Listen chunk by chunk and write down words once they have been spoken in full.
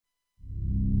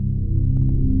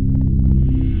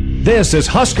This is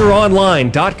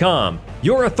HuskerOnline.com,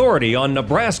 your authority on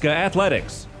Nebraska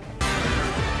athletics.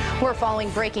 We're following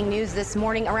breaking news this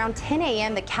morning. Around 10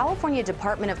 a.m., the California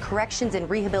Department of Corrections and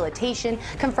Rehabilitation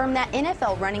confirmed that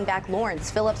NFL running back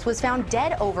Lawrence Phillips was found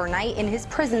dead overnight in his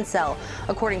prison cell.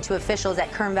 According to officials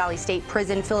at Kern Valley State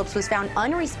Prison, Phillips was found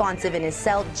unresponsive in his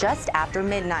cell just after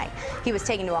midnight. He was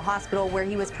taken to a hospital where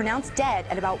he was pronounced dead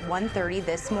at about 1:30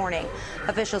 this morning.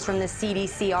 Officials from the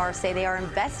CDCR say they are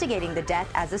investigating the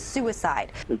death as a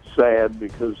suicide. It's sad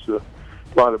because a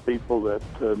lot of people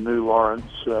that knew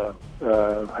Lawrence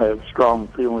have strong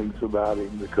feelings about him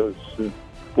because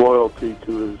loyalty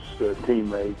to his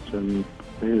teammates and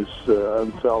his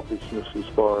unselfishness as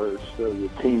far as the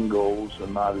team goals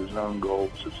and not his own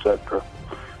goals, etc.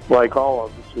 Like all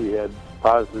of us, he had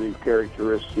positive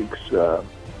characteristics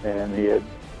and he had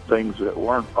things that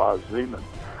weren't positive. And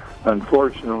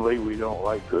unfortunately, we don't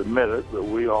like to admit it, but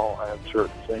we all have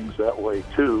certain things that way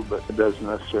too, but it doesn't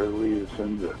necessarily lead us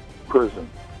into prison.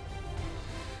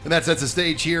 And that sets the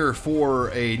stage here for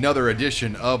another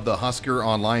edition of the Husker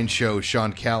Online Show.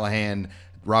 Sean Callahan,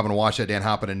 Robin Washut, Dan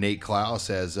Hoppen, and Nate Klaus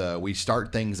as we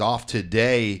start things off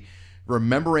today,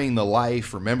 remembering the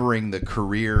life, remembering the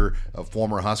career of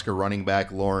former Husker running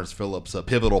back Lawrence Phillips, a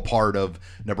pivotal part of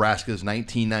Nebraska's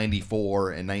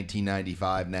 1994 and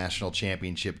 1995 national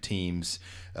championship teams.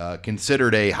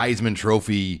 Considered a Heisman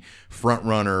Trophy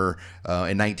frontrunner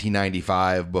in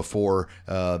 1995 before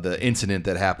the incident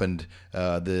that happened,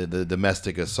 the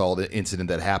domestic assault incident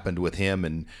that happened with him,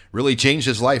 and really changed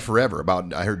his life forever.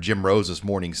 I heard Jim Rose this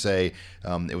morning say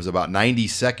it was about 90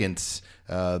 seconds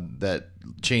that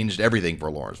changed everything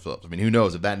for Lawrence Phillips. I mean, who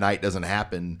knows if that night doesn't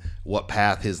happen, what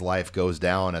path his life goes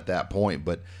down at that point.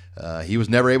 But he was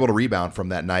never able to rebound from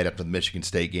that night after the Michigan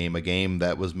State game, a game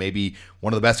that was maybe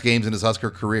one of the best games in his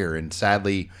Husker career. And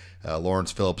sadly,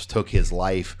 Lawrence Phillips took his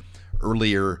life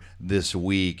earlier this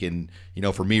week. And, you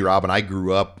know, for me, Robin, I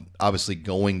grew up obviously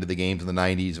going to the games in the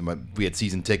 90s. We had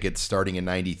season tickets starting in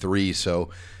 93. So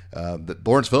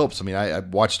Lawrence Phillips, I mean, I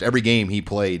watched every game he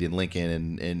played in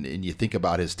Lincoln, and you think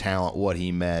about his talent, what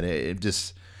he meant.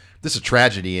 This is a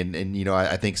tragedy, and you know,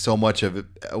 I think so much of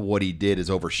what he did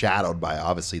is overshadowed by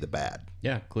obviously the bad.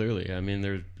 Yeah, clearly. I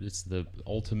mean, it's the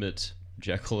ultimate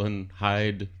Jekyll and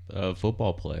Hyde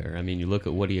football player. I mean, you look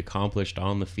at what he accomplished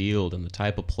on the field and the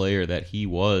type of player that he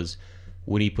was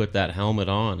when he put that helmet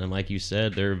on. And like you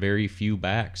said, there are very few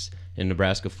backs in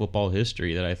Nebraska football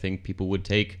history that I think people would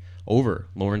take over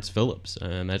Lawrence Phillips,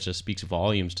 and that just speaks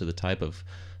volumes to the type of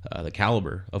the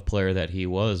caliber of player that he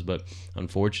was. But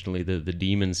unfortunately, the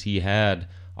demons he had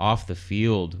off the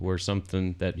field were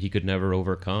something that he could never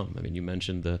overcome. I mean, you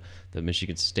mentioned the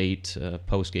Michigan State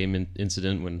post-game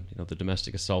incident when, you know, the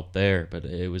domestic assault there, but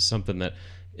it was something that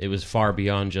it was far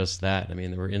beyond just that. I mean,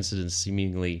 there were incidents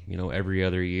seemingly, you know, every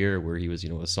other year where he was, you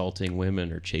know, assaulting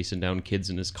women or chasing down kids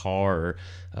in his car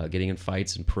or getting in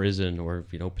fights in prison or,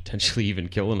 you know, potentially even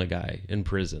killing a guy in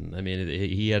prison. I mean,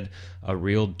 he had a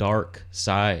real dark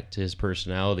side to his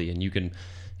personality, and you can,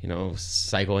 you know,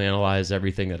 psychoanalyze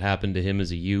everything that happened to him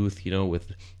as a youth, you know,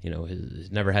 with, you know, his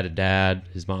never had a dad.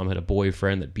 His mom had a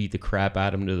boyfriend that beat the crap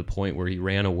out of him to the point where he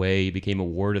ran away. He became a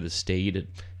ward of the state at,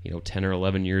 you know, 10 or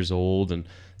 11 years old, and,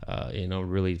 you know,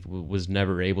 really was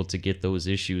never able to get those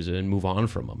issues and move on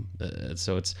from them.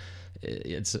 So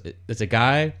it's a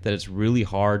guy that it's really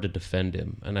hard to defend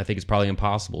him, and I think it's probably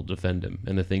impossible to defend him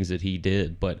and the things that he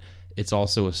did, but it's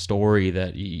also a story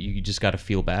that you just got to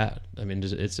feel bad. I mean,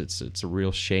 it's a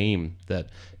real shame that,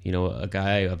 you know, a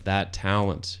guy of that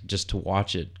talent, just to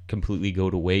watch it completely go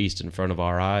to waste in front of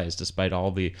our eyes, despite all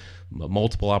the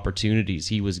multiple opportunities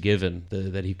he was given,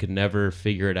 that he could never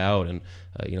figure it out and,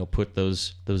 you know, put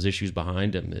those issues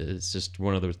behind him. It's just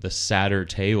one of the sadder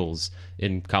tales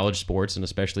in college sports and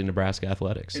especially Nebraska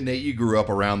athletics. And Nate, you grew up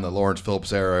around the Lawrence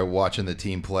Phillips era, watching the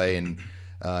team play, and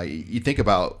you think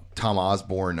about Tom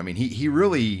Osborne. I mean, he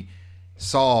really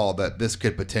saw that this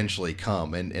could potentially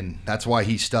come, and that's why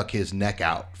he stuck his neck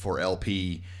out for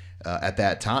LP at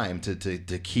that time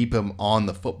to keep him on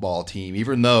the football team,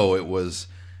 even though it was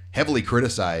heavily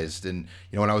criticized. And,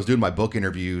 you know, when I was doing my book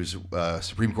interviews,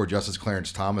 Supreme Court Justice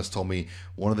Clarence Thomas told me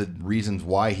one of the reasons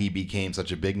why he became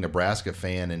such a big Nebraska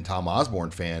fan and Tom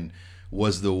Osborne fan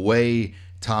was the way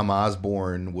Tom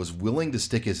Osborne was willing to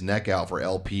stick his neck out for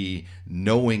LP,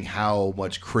 knowing how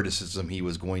much criticism he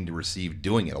was going to receive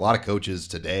doing it. A lot of coaches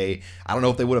today, I don't know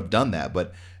if they would have done that,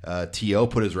 but T.O.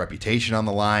 put his reputation on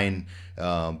the line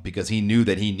because he knew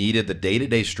that he needed the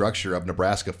day-to-day structure of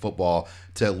Nebraska football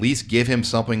to at least give him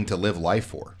something to live life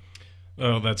for.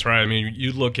 Oh, that's right. I mean,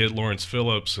 you look at Lawrence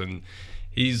Phillips, and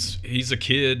he's a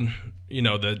kid,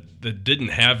 that didn't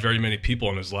have very many people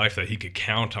in his life that he could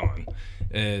count on,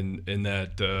 and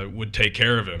that would take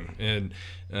care of him. And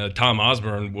Tom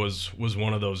Osborne was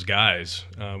one of those guys.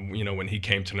 When he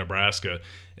came to Nebraska,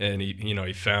 and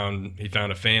he found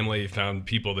a family, he found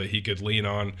people that he could lean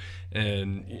on.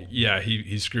 And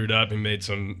he screwed up and made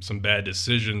some bad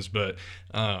decisions, but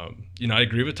I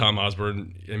agree with Tom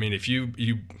Osborne. I mean, if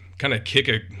you kind of kick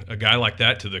a guy like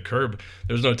that to the curb,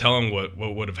 there's no telling what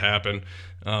would have happened.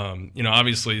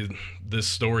 Obviously this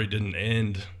story didn't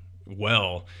end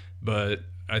well, but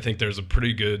I think there's a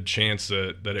pretty good chance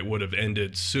that it would have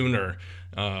ended sooner,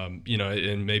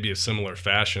 in maybe a similar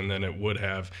fashion than it would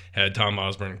have had Tom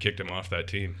Osborne kicked him off that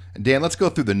team. And Dan, let's go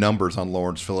through the numbers on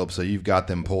Lawrence Phillips. So you've got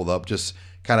them pulled up. Just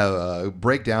kind of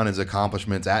break down his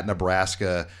accomplishments at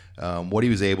Nebraska, what he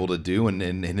was able to do, and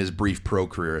in his brief pro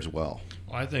career as well.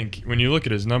 I think when you look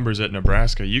at his numbers at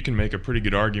Nebraska, you can make a pretty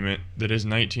good argument that his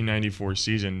 1994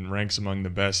 season ranks among the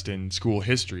best in school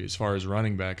history as far as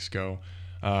running backs go.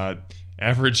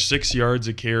 Averaged 6 yards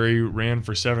a carry, ran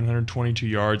for 722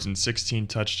 yards and 16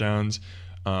 touchdowns,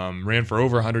 ran for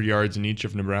over 100 yards in each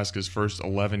of Nebraska's first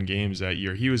 11 games that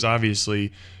year. He was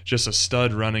obviously just a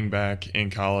stud running back in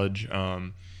college.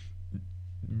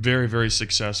 Very, very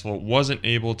successful. Wasn't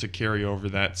able to carry over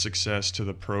that success to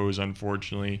the pros,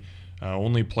 unfortunately.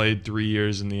 Only played 3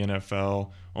 years in the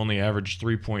NFL, only averaged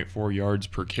 3.4 yards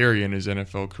per carry in his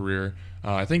NFL career.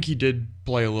 I think he did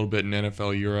play a little bit in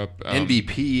NFL Europe.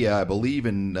 MVP, I believe,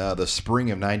 in the spring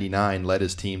of '99, led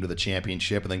his team to the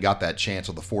championship and then got that chance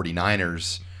with the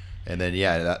 49ers. And then,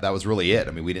 that was really it.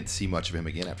 I mean, we didn't see much of him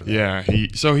again after that. Yeah,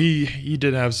 he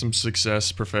did have some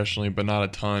success professionally, but not a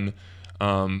ton.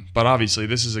 But obviously,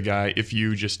 this is a guy, if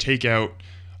you just take out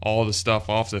all the stuff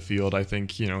off the field, I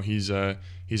think, he's a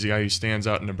guy who stands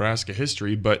out in Nebraska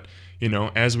history. But,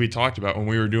 as we talked about when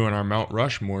we were doing our Mount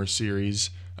Rushmore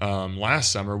series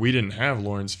last summer, we didn't have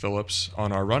Lawrence Phillips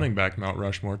on our running back Mount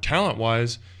Rushmore.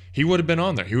 Talent-wise, he would have been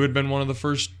on there. He would have been one of the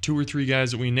first 2 or 3 guys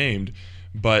that we named.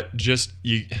 But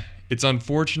it's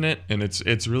unfortunate, and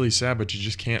it's really sad, but you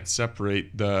just can't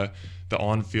separate the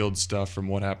on-field stuff from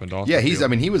what happened off the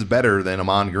field. He was better than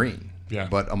Amon Green. Yeah.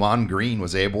 But Amon Green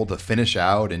was able to finish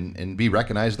out and be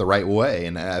recognized the right way.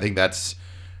 And I think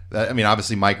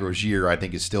obviously Mike Rozier, I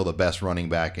think, is still the best running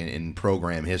back in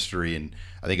program history. And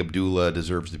I think Abdullah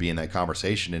deserves to be in that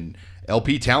conversation. And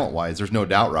LP talent-wise, there's no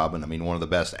doubt, Robin. I mean, one of the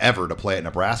best ever to play at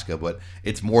Nebraska, but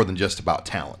it's more than just about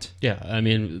talent. Yeah, I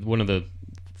mean, one of the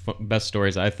best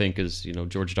stories, I think, is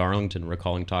George Darlington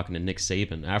recalling talking to Nick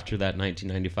Saban after that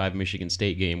 1995 Michigan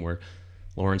State game where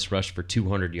Lawrence rushed for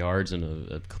 200 yards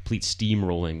and a complete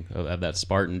steamrolling of that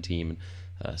Spartan team.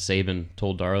 Saban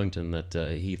told Darlington that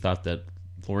he thought that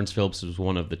Lawrence Phillips was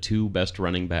one of the 2 best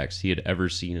running backs he had ever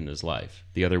seen in his life.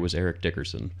 The other was Eric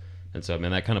Dickerson. And so,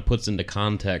 that kind of puts into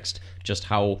context just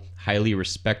how highly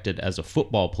respected as a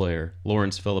football player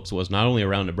Lawrence Phillips was, not only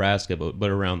around Nebraska, but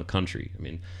around the country. I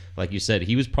mean, like you said,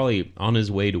 he was probably on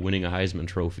his way to winning a Heisman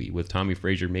Trophy, with Tommy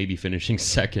Frazier maybe finishing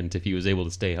second if he was able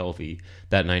to stay healthy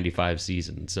that 95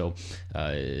 season. So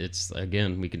it's,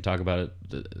 again, we can talk about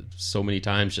it so many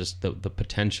times, just the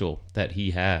potential that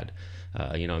he had.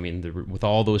 With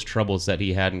all those troubles that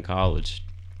he had in college,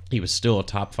 he was still a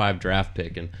top 5 draft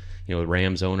pick. And the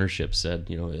Rams ownership said,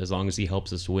 as long as he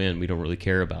helps us win, we don't really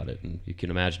care about it. And you can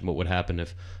imagine what would happen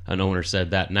if an owner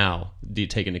said that now,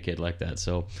 taking a kid like that.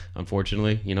 So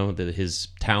unfortunately, his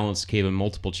talents gave him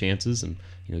multiple chances, and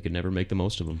he could never make the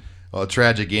most of them. Well, a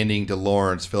tragic ending to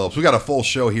Lawrence Phillips. We got a full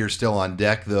show here still on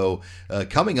deck, though.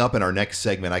 Coming up in our next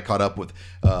segment, I caught up with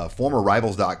former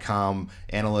Rivals.com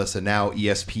analyst and now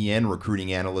ESPN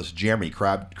recruiting analyst Jeremy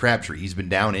Crabtree. He's been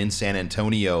down in San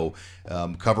Antonio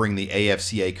covering the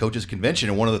AFCA Coaches Convention,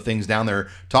 and one of the things down there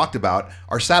talked about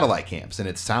are satellite camps, and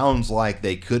it sounds like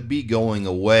they could be going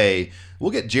away.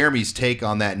 We'll get Jeremy's take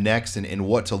on that next and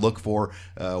what to look for.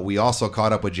 We also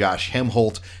caught up with Josh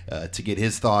Hemholt to get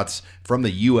his thoughts from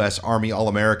the U.S. Army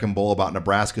All-American Bowl about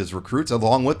Nebraska's recruits,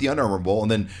 along with the Under Armour Bowl.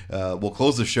 And then we'll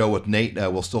close the show with Nate.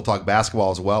 We'll still talk basketball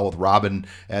as well with Robin,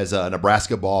 as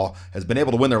Nebraska ball has been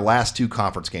able to win their last 2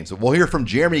 conference games. So we'll hear from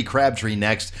Jeremy Crabtree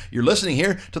next. You're listening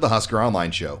here to the Husker Online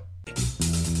Show.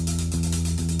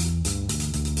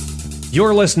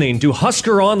 You're listening to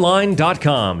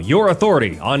HuskerOnline.com, your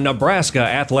authority on Nebraska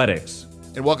athletics.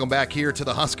 And welcome back here to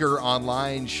the Husker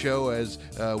Online Show as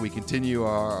we continue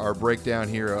our breakdown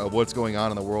here of what's going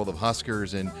on in the world of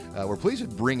Huskers. And we're pleased to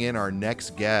bring in our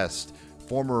next guest,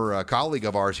 former colleague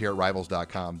of ours here at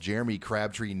Rivals.com, Jeremy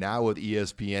Crabtree, now with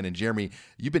ESPN. And Jeremy,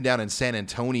 you've been down in San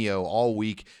Antonio all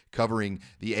week covering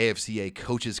the AFCA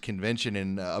Coaches Convention,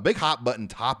 and a big hot button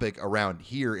topic around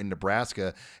here in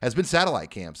Nebraska has been satellite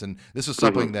camps. And this was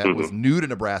something that was new to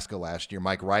Nebraska last year.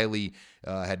 Mike Riley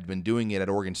had been doing it at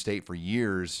Oregon State for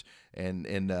years,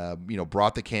 and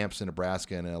brought the camps to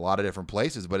Nebraska and in a lot of different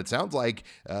places. But it sounds like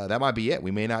that might be it.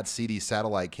 We may not see these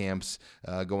satellite camps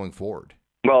going forward.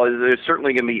 Well, they're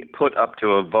certainly going to be put up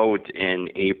to a vote in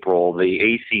April. The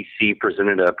ACC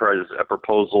presented a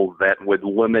proposal that would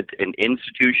limit an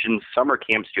institution's summer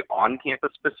camps to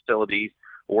on-campus facilities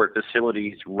or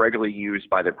facilities regularly used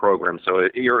by the program. So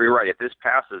you're right. If this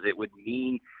passes, it would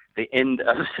mean the end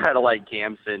of satellite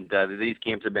camps, and these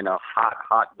camps have been a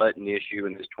hot button issue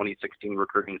in this 2016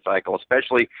 recruiting cycle.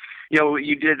 Especially,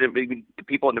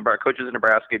 people in Nebraska, coaches in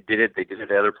Nebraska did it. They did it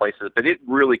at other places, but it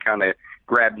really kind of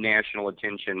grabbed national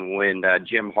attention when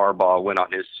Jim Harbaugh went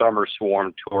on his summer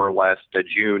swarm tour last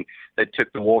June that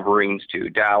took the Wolverines to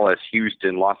Dallas,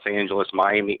 Houston, Los Angeles,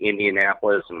 Miami,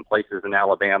 Indianapolis, and places in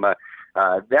Alabama.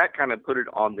 That kind of put it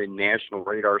on the national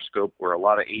radar scope, where a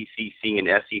lot of ACC and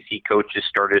SEC coaches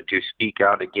started to speak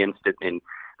out against it. And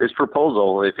this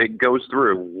proposal, if it goes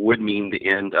through, would mean the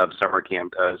end of summer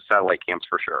camp, satellite camps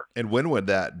for sure. And when would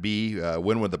that be?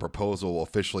 When would the proposal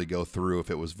officially go through if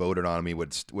it was voted on? I mean,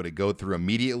 would it go through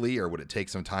immediately, or would it take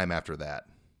some time after that?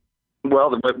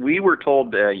 Well, what we were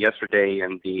told yesterday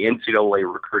in the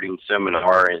NCAA recruiting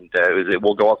seminar, and it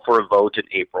will go up for a vote in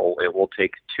April. It will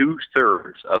take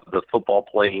 2/3 of the football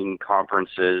playing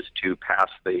conferences to pass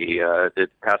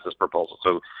this proposal.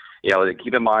 So,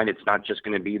 keep in mind, it's not just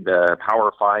going to be the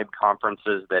Power 5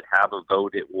 conferences that have a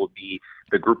vote. It will be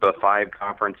the Group of 5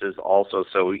 conferences also.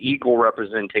 So equal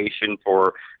representation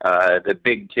for the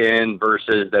Big Ten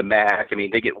versus the MAC. I mean,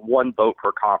 they get one vote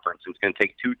per conference, and it's going to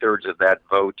take 2/3 of that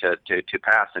vote to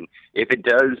pass. And if it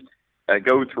does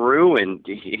go through, and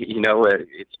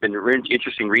it's been really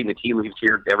interesting reading the tea leaves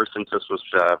here ever since this was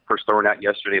first thrown out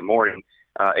yesterday morning.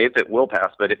 If it will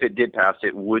pass, but if it did pass,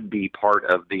 it would be part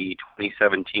of the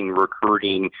 2017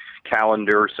 recruiting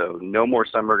calendar. So no more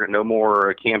summer, no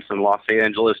more camps in Los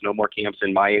Angeles, no more camps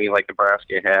in Miami like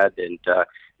Nebraska had, and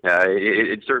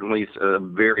it certainly is a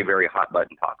very, very hot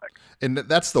button topic. And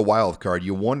that's the wild card.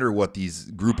 You wonder what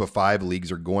these Group of 5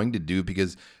 leagues are going to do,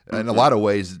 because in a lot of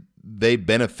ways they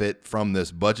benefit from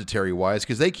this budgetary wise,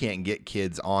 because they can't get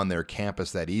kids on their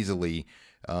campus that easily.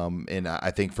 And I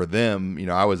think for them,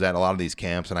 I was at a lot of these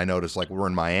camps, and I noticed, like, we're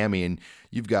in Miami, and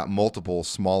you've got multiple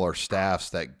smaller staffs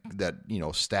that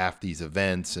staff these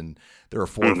events, and there are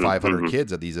 400 or 500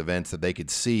 kids at these events that they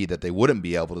could see that they wouldn't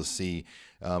be able to see.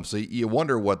 So you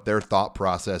wonder what their thought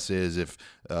process is if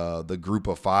the Group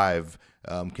of 5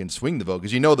 can swing the vote,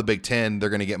 because the Big Ten, they're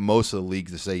going to get most of the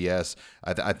leagues to say yes.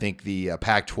 I think the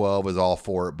Pac-12 is all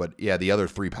for it, but yeah, the other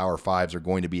 3 Power 5s are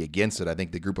going to be against it. I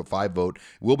think the Group of 5 vote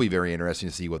will be very interesting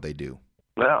to see what they do.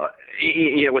 Well,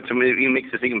 what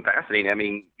makes this even fascinating, I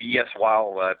mean, yes,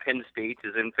 while Penn State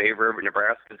is in favor of it,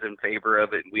 Nebraska is in favor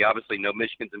of it, we obviously know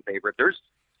Michigan's in favor of it. There's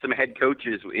some head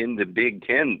coaches in the Big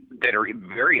Ten that are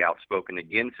very outspoken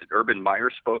against it. Urban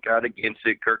Meyer spoke out against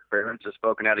it. Kirk Ferentz has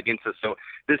spoken out against it. So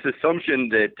this assumption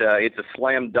that it's a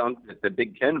slam dunk that the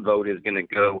Big Ten vote is going to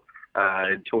go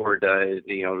toward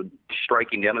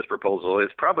striking down this proposal is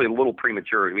probably a little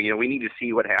premature. We need to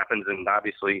see what happens, and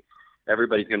obviously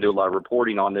everybody's going to do a lot of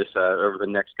reporting on this over the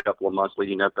next couple of months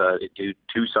leading up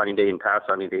to signing day and past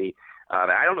signing day.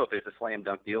 I don't know if it's a slam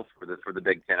dunk deal for the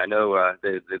Big Ten. I know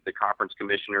the conference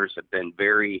commissioners have been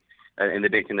very in the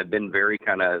Big Ten have been very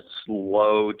kind of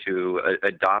slow to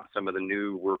adopt some of the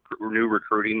new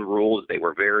recruiting rules. They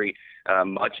were very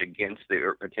much against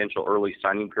the potential early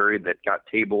signing period that got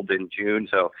tabled in June.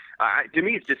 So to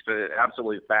me, it's just an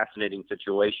absolutely fascinating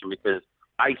situation, because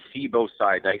I see both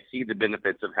sides. I see the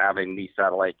benefits of having these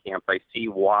satellite camps. I see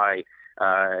why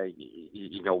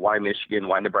why Michigan,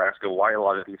 why Nebraska, why a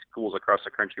lot of these schools across the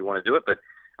country want to do it. But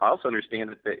I also understand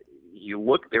that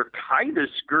they're kind of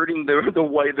skirting the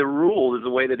way the rule is the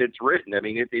way that it's written. I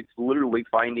mean, it's literally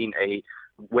finding a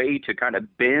way to kind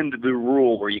of bend the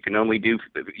rule where you can only do,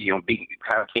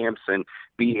 have camps and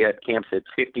be at camps at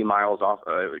 50 miles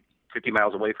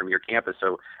away from your campus.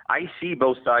 So I see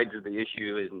both sides of the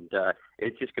issue, and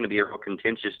it's just going to be a real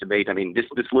contentious debate. I mean,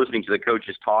 just listening to the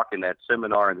coaches talk in that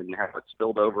seminar and then have it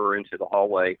spilled over into the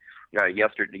hallway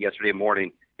yesterday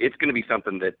morning, it's going to be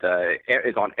something that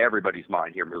is on everybody's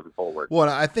mind here moving forward. Well,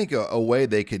 I think a way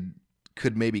they could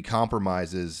maybe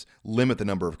compromise is limit the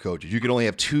number of coaches. You could only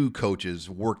have 2 coaches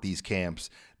work these camps.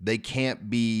 they can't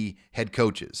be head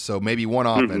coaches. So maybe one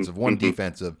offensive, one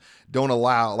defensive. Don't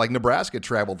allow, like Nebraska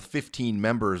traveled 15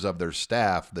 members of their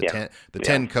staff,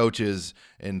 10 coaches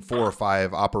and 4 or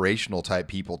 5 operational type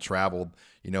people traveled,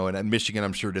 and Michigan,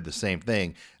 I'm sure, did the same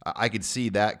thing. I could see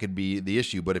that could be the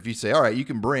issue. But if you say, all right, you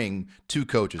can bring 2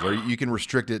 coaches, or you can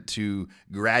restrict it to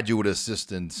graduate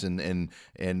assistants and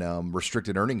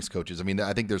restricted earnings coaches. I mean,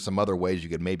 I think there's some other ways you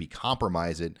could maybe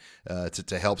compromise it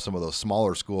to help some of those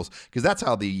smaller schools, because that's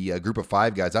how the group of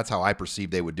 5 guys, that's how I perceive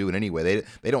they would do it anyway.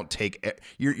 They don't take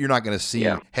 – you're not going to see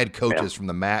head coaches from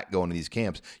the MAC going to these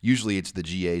camps. Usually it's the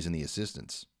GAs and the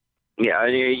assistants. Yeah,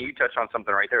 you touched on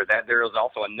something right there. That there is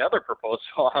also another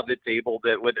proposal on the table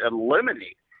that would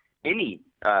eliminate any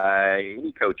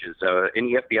coaches,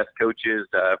 any FBS coaches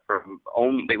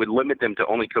they would limit them to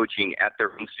only coaching at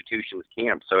their institution's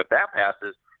camp. So if that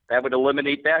passes, that would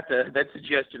eliminate that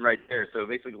suggestion right there. So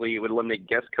basically, it would eliminate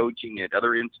guest coaching at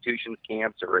other institutions'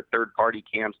 camps or at third-party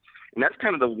camps. And that's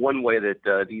kind of the one way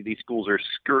that these schools are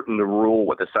skirting the rule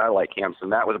with the satellite camps,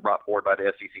 and that was brought forward by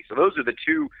the SEC. So those are the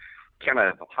 2 kind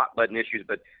of hot-button issues.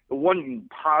 But the one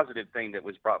positive thing that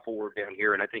was brought forward down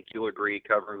here, and I think you'll agree,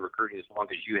 covering recruiting as long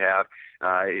as you have,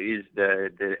 is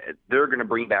they're going to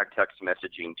bring back text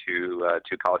messaging to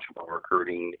college football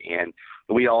recruiting. And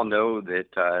we all know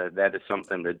that that is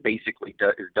something that basically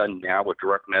is done now with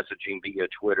direct messaging via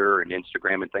Twitter and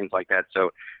Instagram and things like that.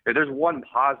 So if there's one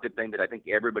positive thing that I think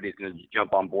everybody's going to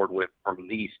jump on board with from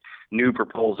these new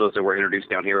proposals that were introduced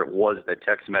down here, it was that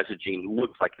text messaging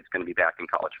looks like it's going to be back in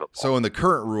college football. So in the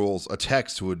current rules, a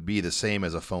text would be the same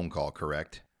as a phone call,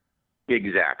 correct?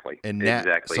 Exactly. And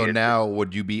exactly. So now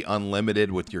would you be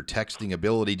unlimited with your texting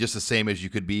ability, just the same as you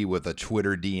could be with a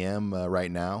Twitter DM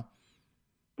right now?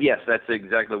 Yes, that's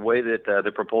exactly the way that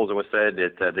the proposal was said.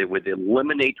 That they would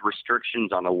eliminate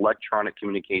restrictions on electronic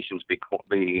communications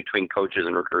between coaches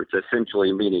and recruits,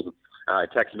 essentially meaning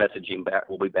text messaging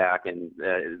will be back. And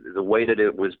the way that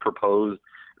it was proposed,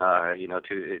 on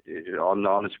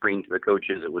the screen to the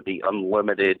coaches, it would be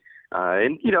unlimited.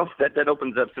 And that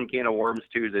opens up some can of worms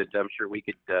too that I'm sure we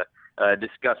could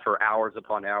discuss for hours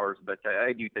upon hours. But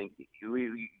I do think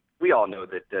we all know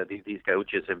that these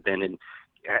coaches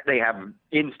they have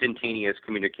instantaneous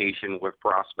communication with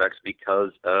prospects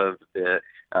because of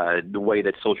the way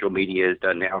that social media is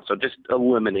done now. So just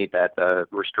eliminate that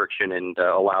restriction and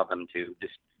allow them to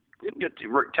just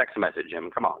text message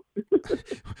him. Come on.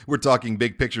 We're talking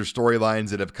big picture storylines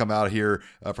that have come out here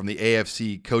from the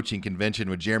AFC coaching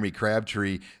convention with Jeremy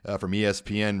Crabtree from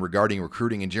ESPN regarding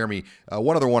recruiting. And Jeremy,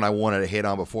 one other one I wanted to hit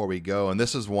on before we go, and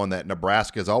this is one that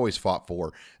Nebraska has always fought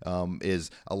for, is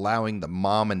allowing the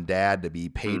mom and dad to be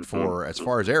paid for as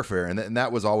far as airfare. And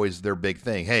that was always their big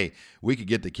thing. Hey, we could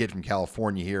get the kid from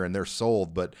California here and they're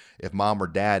sold, but if mom or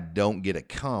dad don't get to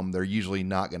come, they're usually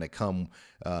not going to come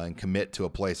and commit to a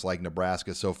place like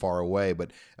Nebraska so far away. But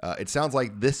it sounds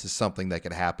like this is something that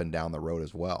could happen down the road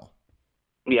as well.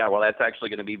 Yeah, well, that's actually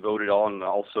going to be voted on.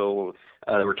 Also,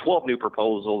 there were 12 new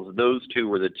proposals. Those 2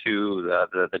 were the 2,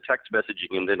 the text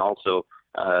messaging, and then also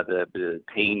the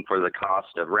paying for the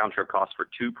cost of round-trip costs for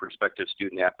 2 prospective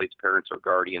student athletes, parents, or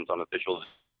guardians on official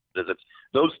visits.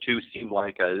 Those 2 seem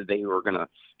like they were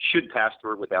should pass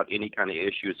through without any kind of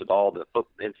issues at all. The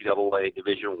NCAA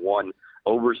Division I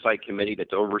oversight committee that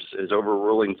is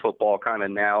overruling football kind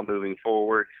of now moving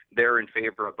forward, they're in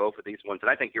favor of both of these ones. And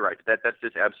I think you're right. That's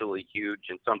just absolutely huge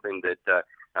and something that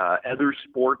other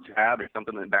sports have, or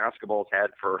something that basketball's had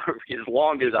for as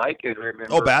long as I can remember.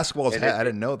 Oh, basketball's had. I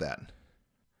didn't know that.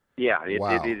 Yeah,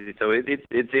 wow.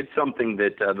 It's something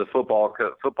that the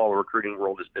football recruiting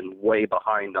world has been way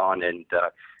behind on, and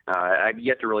I've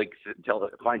yet to really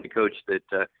find a coach that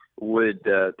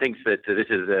thinks that this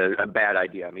is a bad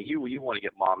idea. I mean, you want to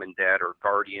get mom and dad or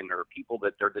guardian or people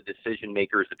that are the decision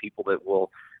makers, the people that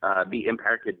will be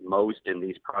impacted most in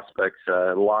these prospects'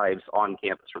 lives on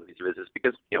campus from these visits,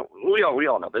 because we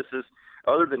all know this is.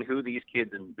 Other than who these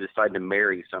kids decide to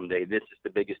marry someday, this is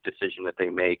the biggest decision that they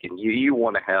make, and you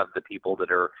want to have the people that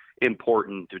are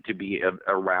important to be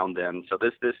around them. So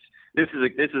this is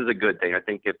a good thing. I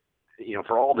think if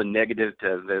for all the negative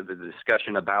to the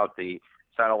discussion about the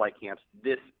satellite camps,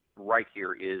 this right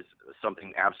here is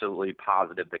something absolutely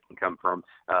positive that can come from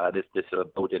this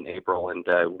vote in April, and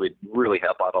would really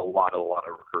help out a lot of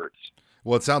recruits.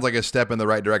 Well, it sounds like a step in the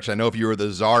right direction. I know if you were the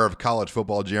czar of college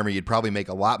football, Jeremy, you'd probably make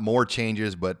a lot more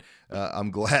changes, but I'm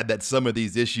glad that some of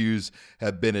these issues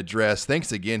have been addressed.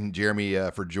 Thanks again, Jeremy,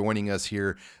 for joining us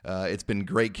here. It's been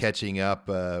great catching up.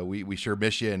 We sure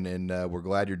miss you, and we're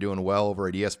glad you're doing well over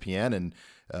at ESPN,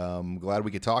 and glad we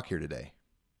could talk here today.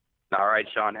 All right,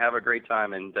 Sean, have a great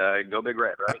time, and go Big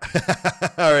Red, right?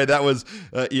 All right, that was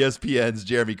ESPN's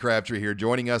Jeremy Crabtree here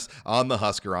joining us on the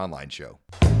Husker Online Show.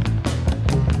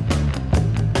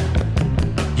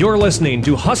 You're listening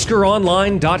to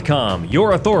HuskerOnline.com,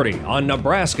 your authority on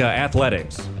Nebraska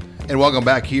athletics. And welcome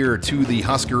back here to the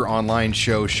Husker Online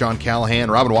Show. Sean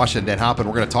Callahan, Robin Washington, Dan Hoppen.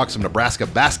 We're going to talk some Nebraska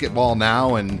basketball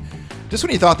now. And just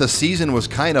when you thought the season was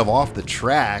kind of off the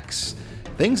tracks,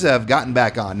 things have gotten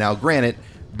back on. Now, granted,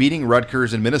 beating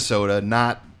Rutgers and Minnesota,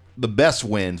 not the best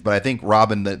wins, but I think,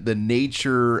 Robin, the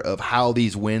nature of how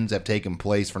these wins have taken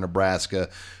place for Nebraska,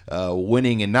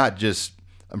 winning in not just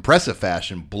impressive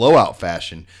fashion, blowout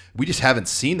fashion, we just haven't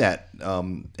seen that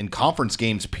in conference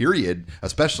games, period,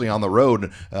 especially on the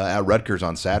road at Rutgers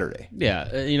on Saturday. Yeah,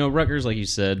 Rutgers, like you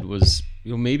said, was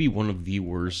maybe one of the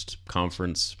worst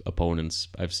conference opponents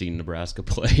I've seen Nebraska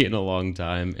play in a long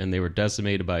time, and they were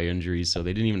decimated by injuries, so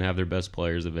they didn't even have their best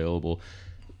players available.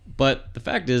 But the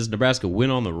fact is, Nebraska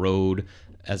went on the road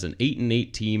as an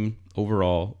 8-8 team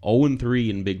overall, 0-3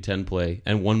 in Big Ten play,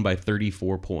 and won by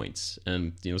 34 points.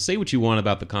 And say what you want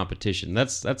about the competition,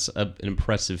 that's an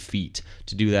impressive feat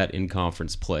to do that in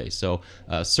conference play. So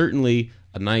certainly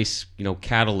a nice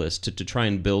catalyst to try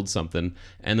and build something.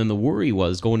 And then the worry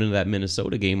was going into that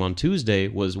Minnesota game on Tuesday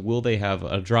was, will they have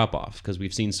a drop off? Because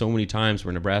we've seen so many times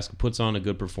where Nebraska puts on a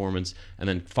good performance and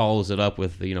then follows it up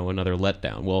with another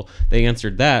letdown. Well, they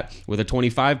answered that with a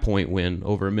 25-point win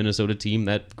over a Minnesota team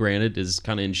that, granted, is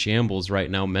kind of in shambles right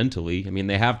now mentally. I mean,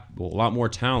 they have a lot more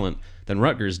talent than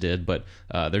Rutgers did, but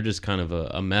they're just kind of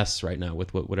a mess right now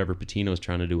with whatever Pitino's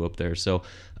trying to do up there. So,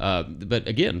 but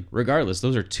again, regardless,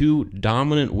 those are two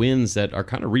dominant wins that are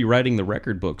kind of rewriting the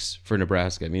record books for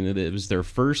Nebraska. I mean, it was their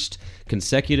first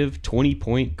consecutive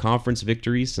 20-point conference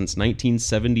victory since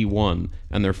 1971,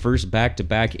 and their first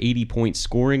back-to-back 80-point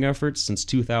scoring efforts since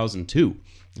 2002.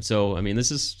 So, I mean,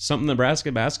 this is something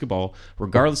Nebraska basketball,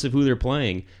 regardless of who they're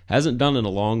playing, hasn't done in a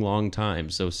long, long time.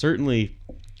 So certainly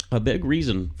a big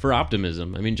reason for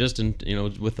optimism. I mean, just in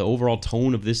with the overall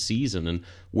tone of this season and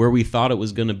where we thought it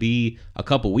was going to be a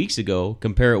couple weeks ago,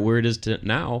 compare it where it is to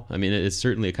now. I mean, it's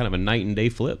certainly a kind of a night and day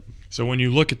flip. So when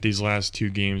you look at these last two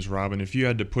games, Robin, if you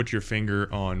had to put your finger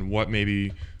on what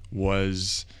maybe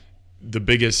was the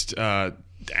biggest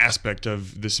aspect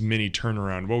of this mini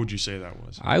turnaround, what would you say that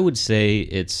was? I would say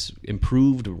it's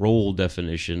improved role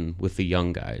definition with the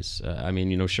young guys. I mean,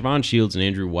 Siobhan Shields and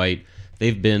Andrew White,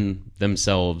 they've been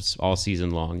themselves all season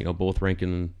long, both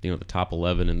ranking the top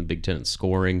 11 in the Big Ten in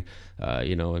scoring,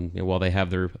 and while they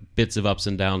have their bits of ups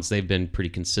and downs, they've been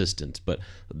pretty consistent. But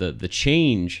the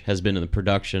change has been in the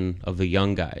production of the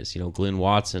young guys. Glenn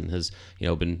Watson has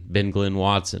been Glenn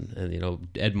Watson, and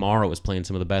Ed Morrow is playing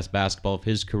some of the best basketball of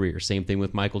his career. Same thing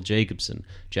with Michael Jacobson.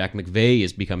 Jack McVay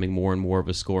is becoming more and more of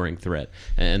a scoring threat,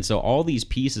 and so all these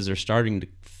pieces are starting to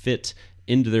fit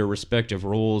into their respective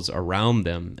roles around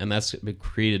them, and that's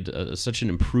created such an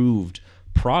improved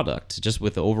product just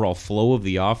with the overall flow of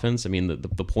the offense. I mean,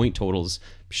 the point totals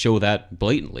show that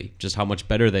blatantly, just how much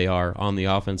better they are on the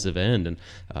offensive end. And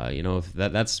if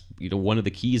that's one of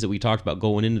the keys that we talked about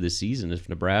going into the season. If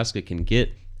Nebraska can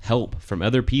get help from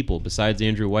other people besides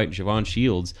Andrew White and Siobhan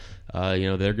Shields,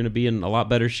 they're going to be in a lot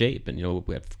better shape. And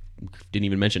we have didn't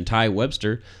even mention Ty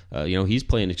Webster. He's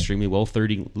playing extremely well,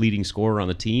 30 leading scorer on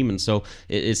the team. And so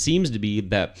it seems to be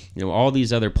that, all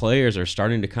these other players are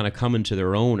starting to kind of come into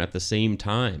their own at the same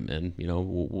time. And,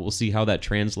 we'll see how that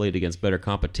translates against better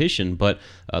competition. But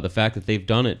the fact that they've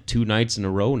done it 2 nights in a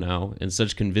row now in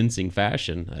such convincing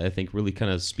fashion, I think really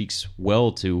kind of speaks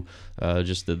well to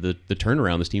just the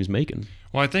turnaround this team's making.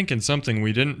 Well, I think in something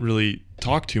we didn't really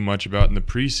talk too much about in the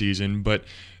preseason, but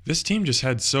this team just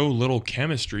had so little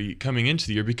chemistry coming into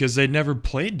the year because they'd never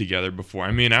played together before.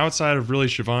 I mean, outside of really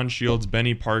Siobhan Shields,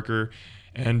 Benny Parker,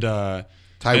 and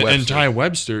Ty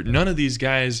Webster, none of these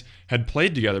guys had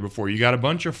played together before. You got a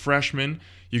bunch of freshmen.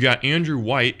 You got Andrew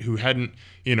White, who hadn't,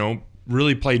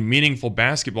 really played meaningful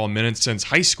basketball minutes since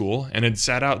high school and had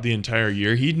sat out the entire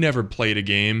year. He'd never played a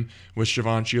game with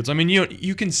Siobhan Shields. I mean,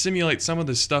 you can simulate some of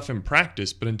this stuff in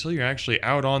practice, but until you're actually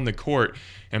out on the court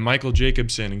and Michael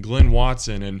Jacobson and Glenn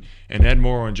Watson and Ed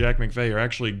Morrow and Jack McVay are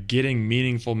actually getting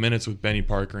meaningful minutes with Benny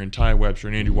Parker and Ty Webster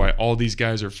and Andrew White, all these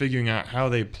guys are figuring out how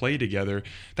they play together.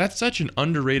 That's such an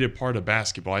underrated part of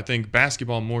basketball. I think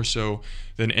basketball more so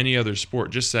than any other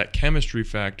sport, just that chemistry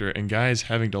factor and guys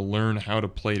having to learn how to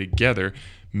play together.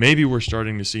 Maybe we're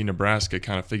starting to see Nebraska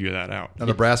kind of figure that out. Now,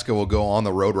 Nebraska will go on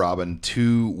the road, Robin,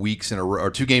 2 weeks in a row, or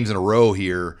 2 games in a row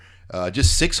here.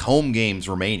 Just 6 home games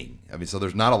remaining. I mean, so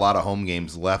there's not a lot of home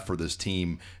games left for this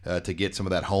team to get some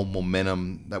of that home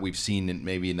momentum that we've seen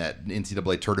maybe in that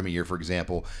NCAA tournament year, for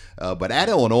example. But at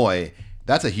Illinois,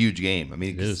 That's a huge game. I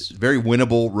mean, it's a very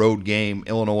winnable road game.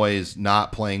 Illinois is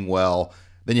not playing well.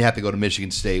 Then you have to go to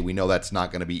Michigan State. We know that's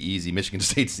not going to be easy. Michigan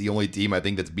State's the only team, I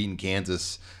think, that's beaten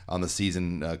Kansas on the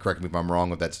season. Correct me if I'm wrong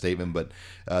with that statement. But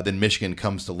then Michigan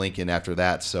comes to Lincoln after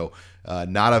that. So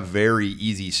not a very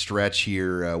easy stretch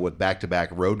here with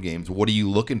back-to-back road games. What are you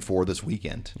looking for this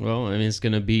weekend? Well, I mean, it's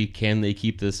going to be, can they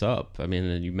keep this up? I mean,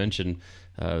 and you mentioned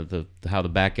how the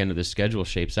back end of the schedule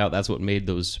shapes out. That's what made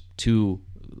those two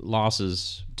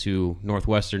losses to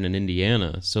Northwestern and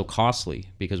Indiana so costly,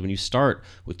 because when you start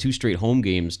with 2 straight home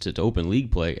games to open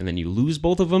league play and then you lose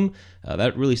both of them,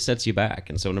 that really sets you back.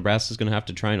 And so Nebraska's going to have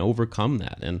to try and overcome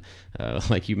that. And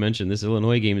like you mentioned, this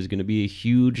Illinois game is going to be a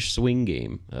huge swing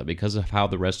game because of how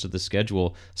the rest of the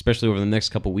schedule, especially over the next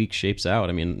couple weeks, shapes out.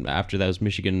 I mean, after those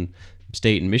Michigan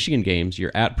State and Michigan games,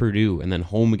 you're at Purdue and then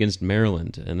home against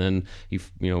Maryland, and then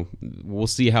we'll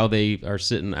see how they are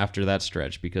sitting after that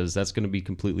stretch, because that's going to be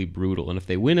completely brutal. And if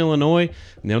they win Illinois,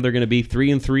 they're going to be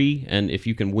 3-3, and if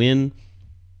you can win,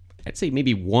 I'd say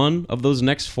maybe one of those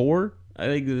next 4, I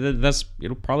think that's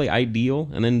probably ideal.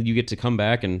 And then you get to come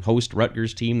back and host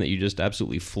Rutgers team that you just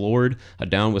absolutely floored, a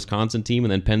down Wisconsin team,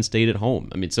 and then Penn State at home.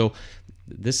 I mean, so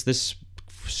this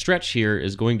stretch here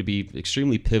is going to be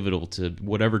extremely pivotal to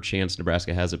whatever chance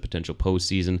Nebraska has at potential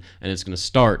postseason, and it's going to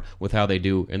start with how they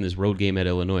do in this road game at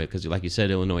Illinois, because like you said,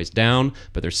 Illinois is down,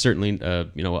 but they're certainly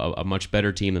a much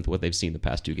better team than what they've seen the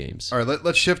past 2 games. All right,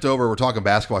 let's shift over. We're talking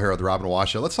basketball here at the Robin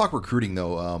Wash Show. Let's talk recruiting,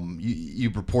 though.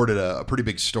 You reported a pretty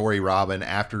big story, Robin,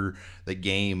 after the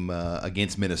game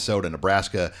against Minnesota.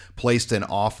 Nebraska placed an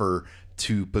offer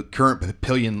to current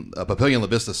Papillion La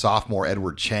Vista sophomore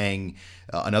Edward Chang,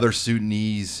 another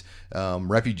Sudanese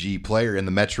refugee player in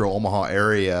the metro Omaha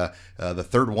area. The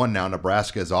third one now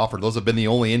Nebraska has offered. Those have been the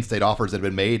only in-state offers that have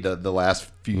been made the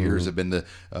last few years have been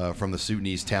from the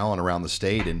Sudanese talent around the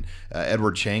state. And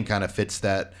Edward Chang kind of fits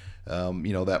that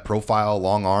that profile,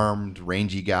 long-armed,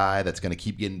 rangy guy that's going to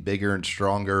keep getting bigger and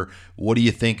stronger. What do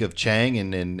you think of Chang,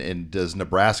 and does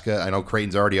Nebraska, I know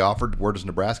Creighton's already offered, where does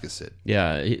Nebraska sit?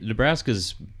 Yeah,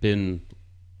 Nebraska's been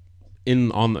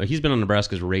he's been on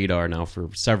Nebraska's radar now for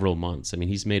several months. I mean,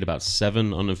 he's made about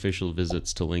 7 unofficial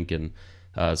visits to Lincoln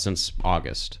since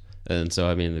August. And so,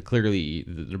 I mean, clearly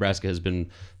Nebraska has been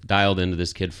dialed into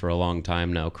this kid for a long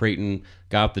time now. Creighton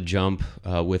got the jump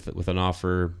with an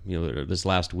offer, this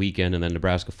last weekend, and then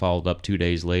Nebraska followed up 2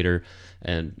 days later.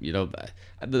 And,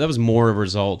 that was more a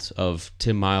result of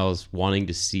Tim Miles wanting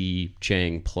to see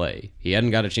Chang play. He hadn't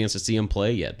got a chance to see him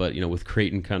play yet, but, with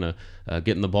Creighton kind of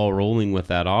getting the ball rolling with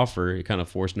that offer, it kind of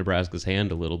forced Nebraska's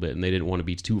hand a little bit, and they didn't want to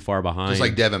be too far behind. Just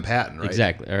like Devin Patton, right?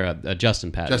 Exactly, or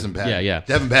Justin Patton. Justin Patton. Yeah.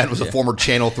 Devin Patton was a former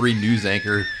Channel 3 news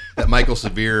anchor that Michael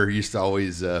Severe used to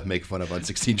always make fun of on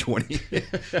 1620.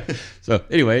 So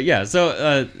anyway, yeah.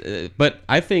 So, but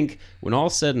I think when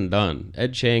all's said and done,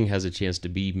 Ed Chang has a chance to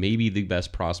be maybe the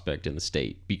best prospect in the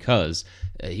state, because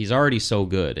he's already so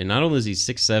good. And not only is he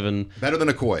 6'7", better than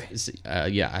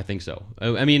Okoye. Yeah, I think so.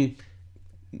 I mean,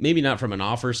 maybe not from an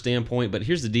offer standpoint, but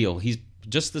here's the deal. He's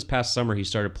just this past summer, he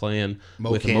started playing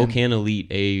with the Mocan Elite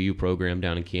AAU program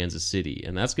down in Kansas City,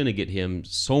 and that's going to get him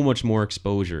so much more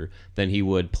exposure than he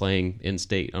would playing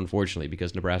in-state, unfortunately,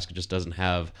 because Nebraska just doesn't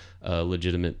have a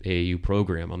legitimate AAU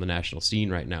program on the national scene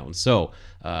right now. And so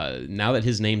now that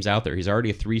his name's out there, he's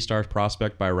already a 3-star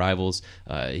prospect by rivals.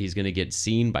 He's going to get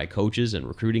seen by coaches and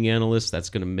recruiting analysts. That's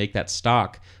going to make that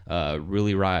stock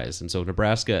really rise. And so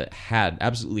Nebraska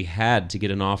absolutely had to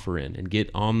get an offer in and get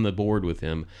on the board with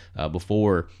him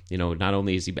before, not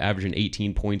only is he averaging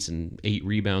 18 points and 8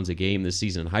 rebounds a game this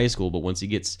season in high school, but once he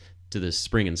gets to the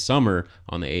spring and summer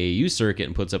on the AAU circuit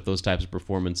and puts up those types of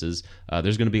performances,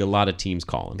 there's going to be a lot of teams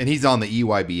calling. And he's on the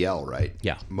EYBL, right?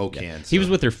 Yeah. Mocan. Yeah. He was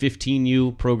with their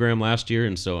 15U program last year,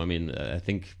 and so, I mean, I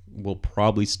think we'll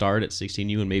probably start at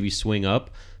 16U and maybe swing up.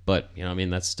 But,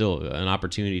 that's still an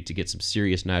opportunity to get some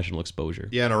serious national exposure.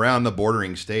 Yeah, and around the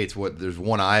bordering states, there's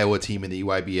one Iowa team in the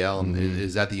EYBL, and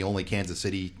is that the only Kansas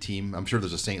City team? I'm sure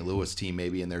there's a St. Louis team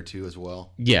maybe in there too as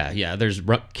well. Yeah. There's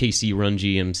KC Run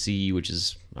GMC, which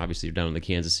is obviously down in the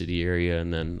Kansas City area,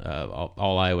 and then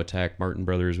all Iowa Tech, Martin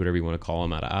Brothers, whatever you want to call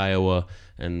them, out of Iowa.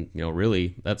 And,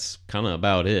 really, that's kind of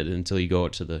about it until you go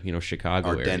out to the, Chicago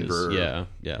or areas. Denver.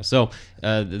 Yeah. So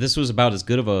this was about as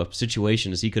good of a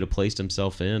situation as he could have placed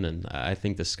himself in, and I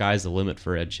think the sky's the limit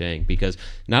for Ed Chang, because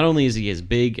not only is he as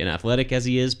big and athletic as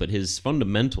he is, but his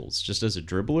fundamentals, just as a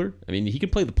dribbler, I mean, he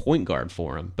could play the point guard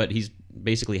for him, but he's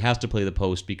basically has to play the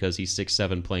post because he's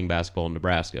 6'7" playing basketball in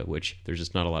Nebraska, which there's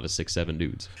just not a lot of 6'7"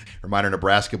 dudes. Reminder,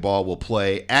 Nebraska ball will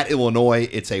play at Illinois.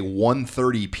 It's a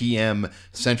 1:30 p.m.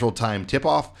 Central Time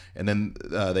tip-off, and then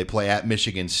they play at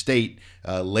Michigan State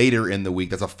later in the week.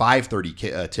 That's a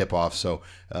 5:30 tip-off, so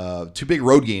two big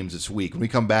road games this week. When we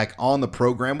come back on the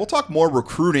program, we'll talk more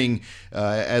recruiting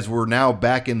as we're now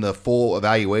back in the full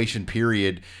evaluation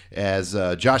period, as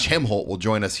Josh Hemholt will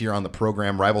join us here on the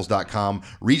program, Rivals.com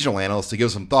regional analyst, to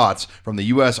give some thoughts from the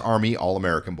U.S. Army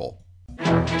All-American Bowl.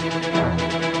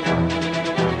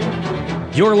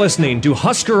 You're listening to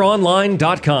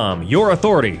HuskerOnline.com, your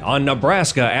authority on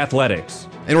Nebraska athletics.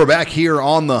 And we're back here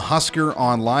on the Husker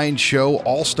Online Show.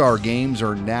 All-Star games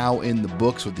are now in the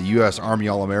books with the U.S. Army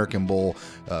All-American Bowl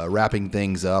wrapping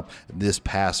things up this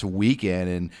past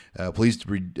weekend. And pleased to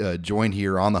be joined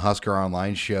here on the Husker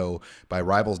Online Show by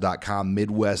Rivals.com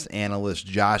Midwest analyst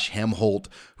Josh Hemholt,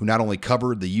 who not only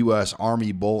covered the U.S.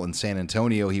 Army Bowl in San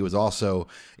Antonio, he was also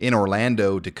in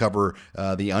Orlando to cover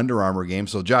the Under Armour game.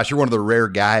 So, Josh, you're one of the rare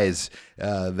guys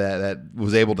that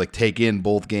was able to take in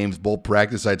both games, both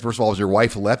practice sites. First of all, has your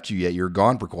wife left you yet? You're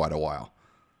gone for quite a while.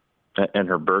 And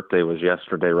her birthday was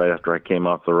yesterday, right after I came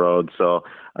off the road. So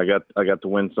I got to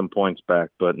win some points back.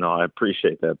 But no, I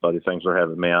appreciate that, buddy. Thanks for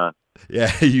having me on.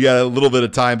 Yeah, you got a little bit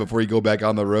of time before you go back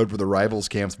on the road for the Rivals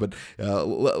camps. But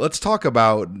let's talk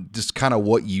about just kind of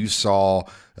what you saw.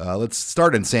 Let's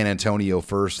start in San Antonio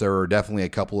first. There were definitely a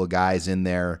couple of guys in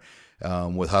there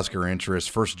with Husker interest.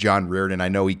 First, John Reardon. I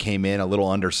know he came in a little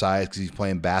undersized because he's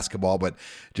playing basketball, but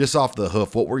just off the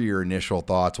hoof, what were your initial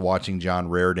thoughts watching John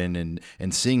Reardon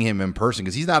and seeing him in person?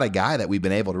 Because he's not a guy that we've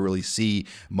been able to really see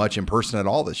much in person at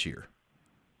all this year.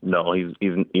 No, he's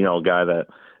a guy that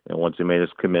once he made his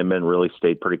commitment, really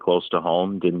stayed pretty close to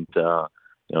home. Didn't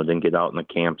get out in the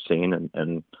camp scene,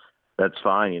 and that's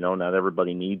fine. Not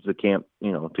everybody needs the camp,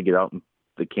 to get out in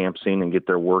the camp scene and get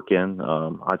their work in.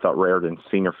 I thought Reardon's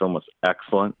senior film was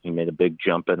excellent. He made a big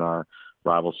jump in our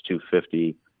Rivals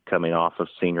 250 coming off of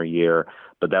senior year,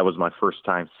 but that was my first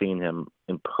time seeing him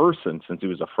in person since he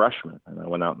was a freshman. And I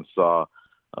went out and saw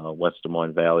West Des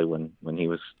Moines Valley when he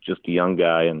was just a young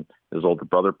guy, and his older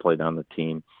brother played on the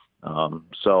team.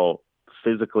 So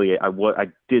physically, I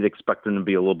did expect him to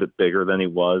be a little bit bigger than he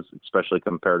was, especially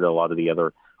compared to a lot of the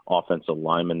other offensive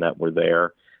linemen that were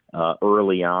there.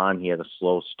 Early on, he had a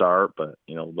slow start, but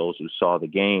those who saw the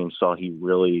game saw he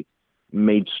really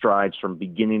made strides from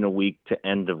beginning of week to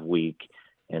end of week,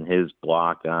 and his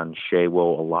block on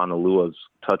Shewo Olanu'u's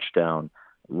touchdown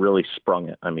really sprung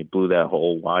it. I mean, blew that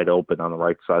hole wide open on the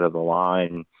right side of the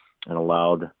line and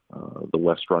allowed the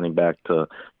West running back to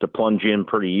plunge in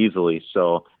pretty easily.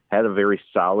 So had a very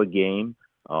solid game.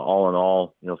 All in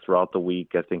all, throughout the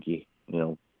week, I think he,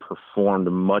 performed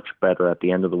much better at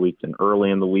the end of the week than early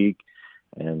in the week.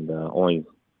 And only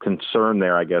concern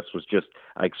there, I guess, was just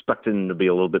I expected him to be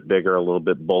a little bit bigger, a little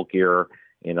bit bulkier.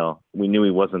 We knew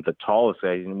he wasn't the tallest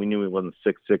guy, and we knew he wasn't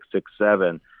 6'6",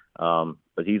 6'7",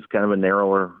 but he's kind of a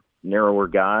narrower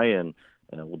guy, and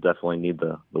we'll definitely need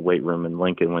the weight room in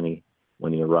Lincoln when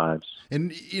he arrives.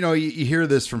 And, you hear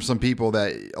this from some people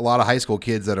that a lot of high school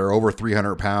kids that are over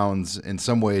 300 pounds, in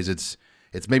some ways it's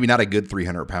maybe not a good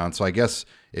 300 pounds. So I guess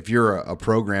if you're a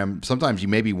program, sometimes you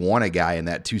maybe want a guy in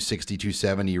that 260,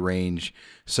 270 range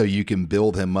so you can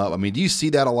build him up. I mean, do you see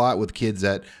that a lot with kids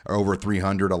that are over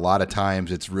 300? A lot of times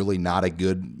it's really not a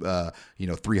good,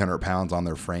 300 pounds on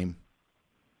their frame.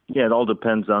 Yeah, it all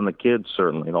depends on the kid,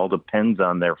 certainly. It all depends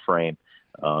on their frame.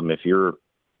 If you're,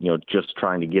 just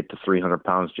trying to get to 300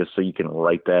 pounds just so you can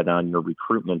write that on your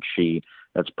recruitment sheet,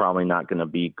 that's probably not going to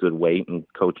be good weight, and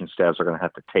coaching staffs are going to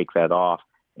have to take that off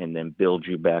and then build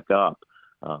you back up.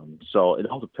 So it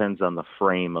all depends on the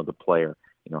frame of the player.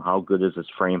 How good is his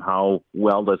frame? How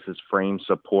well does his frame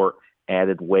support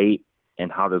added weight?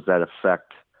 And how does that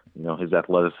affect, his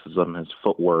athleticism, his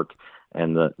footwork,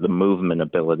 and the movement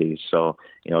abilities? So,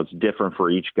 it's different for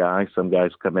each guy. Some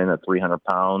guys come in at 300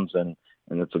 pounds and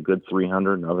it's a good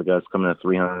 300, and other guys come in at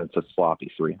 300, it's a sloppy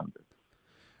 300.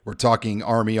 We're talking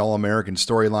Army All-American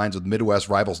storylines with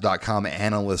MidwestRivals.com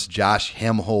analyst Josh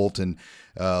Hemholt. And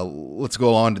let's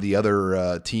go on to the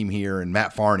other team here, and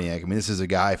Matt Farniak. I mean, this is a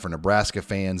guy for Nebraska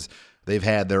fans. They've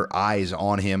had their eyes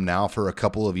on him now for a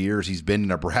couple of years. He's been to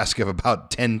Nebraska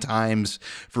about 10 times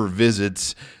for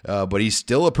visits, but he's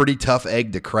still a pretty tough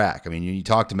egg to crack. I mean, you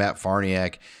talk to Matt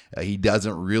Farniak, he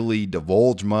doesn't really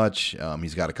divulge much.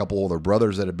 He's got a couple older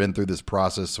brothers that have been through this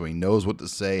process, so he knows what to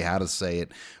say, how to say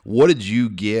it. What did you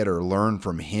get or learn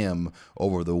from him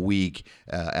over the week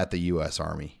at the U.S.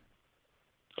 Army?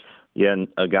 Yeah, and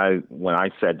a guy, when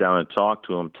I sat down and talked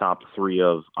to him, top three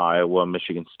of Iowa,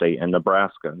 Michigan State, and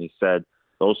Nebraska. And he said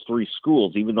those three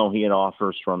schools, even though he had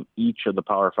offers from each of the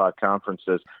Power 5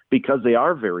 conferences, because they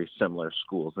are very similar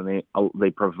schools, and they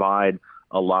provide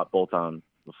a lot both on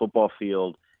the football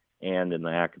field and in the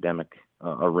academic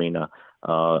arena.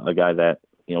 A guy that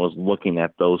is looking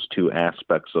at those two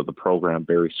aspects of the program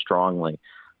very strongly.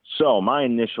 So my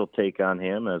initial take on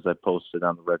him, as I posted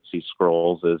on the Red Sea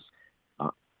Scrolls, is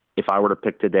if I were to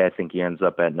pick today, I think he ends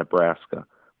up at Nebraska.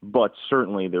 But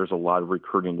certainly there's a lot of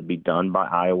recruiting to be done by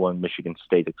Iowa and Michigan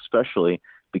State, especially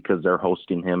because they're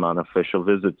hosting him on official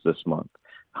visits this month.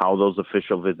 How those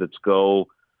official visits go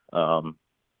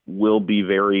will be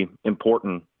very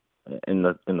important in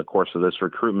the course of this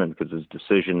recruitment, because his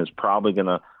decision is probably going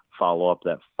to follow up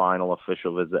that final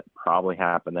official visit that probably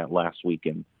happened that last week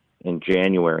in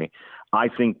January. I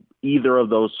think either of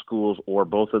those schools or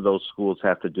both of those schools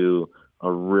have to do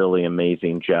a really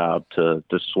amazing job to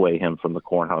sway him from the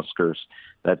Cornhuskers.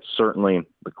 That's certainly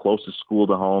the closest school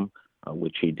to home,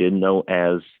 which he did know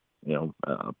as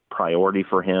a priority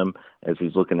for him as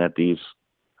he's looking at these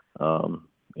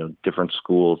different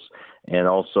schools. And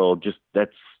also just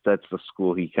that's the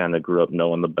school he kind of grew up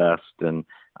knowing the best. And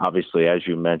obviously, as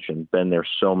you mentioned, been there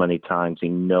so many times, he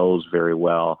knows very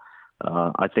well.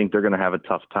 I think they're going to have a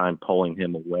tough time pulling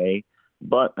him away,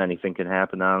 but anything can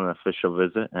happen on an official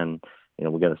visit. And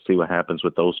we got to see what happens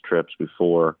with those trips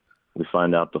before we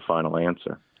find out the final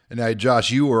answer. And now,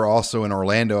 Josh, you were also in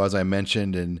Orlando, as I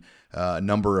mentioned, and a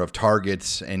number of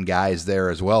targets and guys there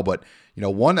as well. But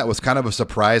one that was kind of a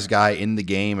surprise guy in the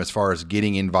game as far as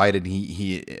getting invited,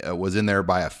 he was in there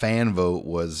by a fan vote,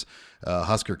 was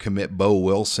Husker commit Bo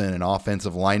Wilson, an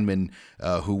offensive lineman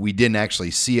who we didn't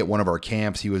actually see at one of our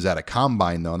camps. He was at a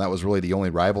combine, though, and that was really the only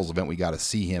Rivals event we got to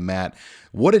see him at.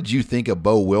 What did you think of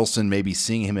Bo Wilson, maybe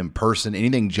seeing him in person?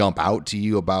 Anything jump out to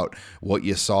you about what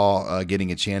you saw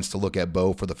getting a chance to look at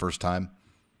Bo for the first time?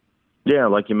 Yeah,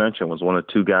 like you mentioned, was one of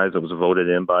two guys that was voted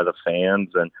in by the fans.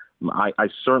 And I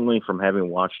certainly, from having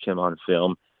watched him on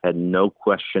film, had no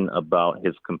question about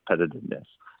his competitiveness.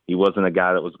 He wasn't a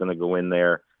guy that was going to go in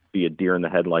there, be a deer in the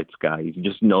headlights guy. You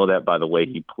just know that by the way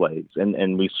he plays.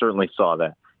 And we certainly saw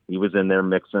that. He was in there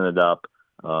mixing it up.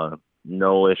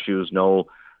 No issues,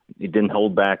 he didn't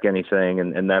hold back anything.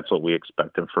 And that's what we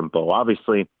expected from Bo.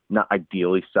 Obviously, not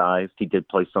ideally sized. He did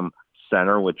play some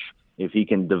center, which if he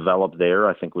can develop there,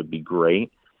 I think would be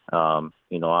great. Arm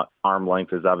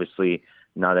length is obviously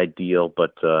not ideal,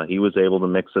 but he was able to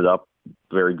mix it up.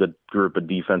 Very good group of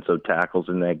defensive tackles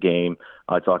in that game.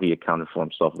 I thought he accounted for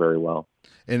himself very well.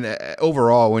 And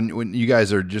overall, when you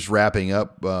guys are just wrapping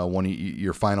up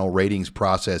your final ratings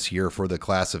process here for the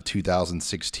class of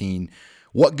 2016,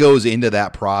 what goes into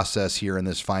that process here in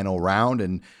this final round?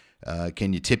 And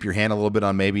can you tip your hand a little bit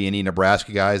on maybe any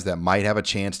Nebraska guys that might have a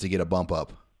chance to get a bump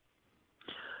up?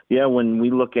 Yeah, when we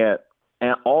look at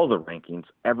all the rankings,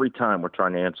 every time we're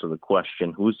trying to answer the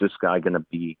question, who's this guy going to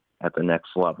be at the next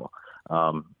level?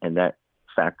 And that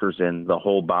factors in the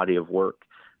whole body of work.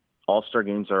 All-Star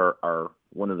games are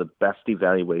one of the best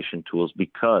evaluation tools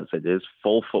because it is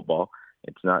full football.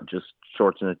 It's not just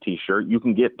shorts and a T-shirt. You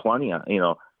can get plenty out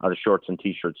of shorts and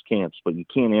T-shirts camps, but you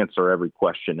can't answer every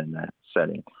question in that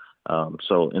setting.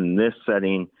 So in this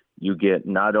setting, you get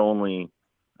not only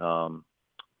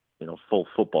full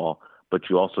football, but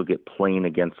you also get playing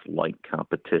against light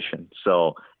competition.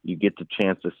 So you get the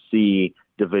chance to see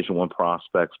Division I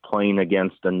prospects playing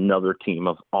against another team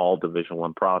of all Division I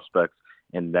prospects,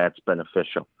 and that's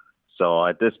beneficial. So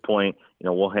at this point,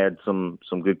 we'll had some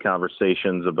good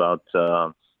conversations about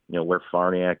where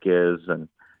Farniak is and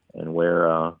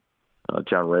where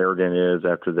John Raridan is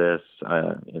after this.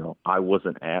 I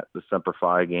wasn't at the Semper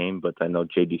Fi game, but I know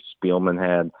J.D. Spielman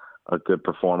had a good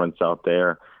performance out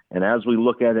there. And as we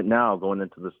look at it now, going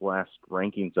into this last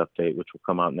rankings update, which will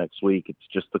come out next week, it's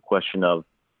just the question of,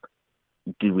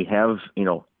 do we have,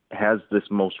 has this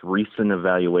most recent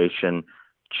evaluation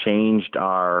changed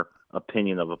our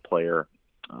opinion of a player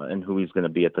and who he's going to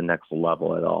be at the next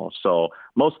level at all? So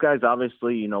most guys,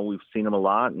 obviously, we've seen them a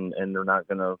lot and they're not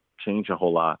going to change a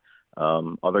whole lot.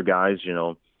 Other guys,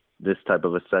 this type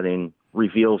of a setting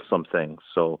reveals some things.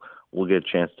 So we'll get a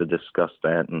chance to discuss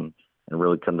that and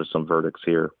really come to some verdicts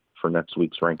here for next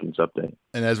week's rankings update.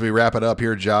 And as we wrap it up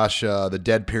here, Josh, the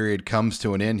dead period comes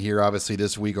to an end here, obviously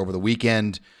this week over the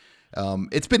weekend.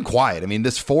 It's been quiet. I mean,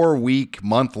 this 4-week,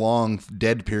 month-long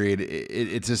dead period,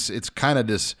 it's kind of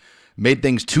just made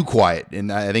things too quiet.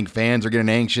 And I think fans are getting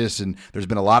anxious, and there's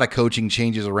been a lot of coaching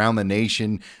changes around the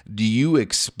nation. Do you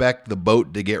expect the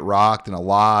boat to get rocked and a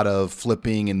lot of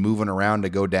flipping and moving around to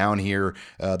go down here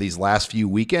these last few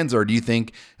weekends, or do you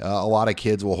think a lot of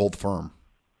kids will hold firm?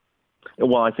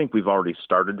 Well, I think we've already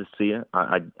started to see it.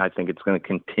 I think it's going to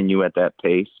continue at that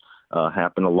pace.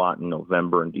 Happen a lot in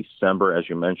November and December. As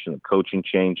you mentioned, the coaching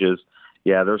changes.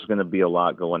 Yeah, there's going to be a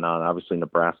lot going on. Obviously,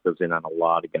 Nebraska's in on a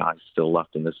lot of guys still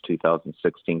left in this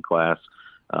 2016 class.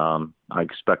 I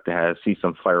expect to see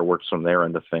some fireworks from their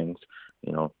end of things.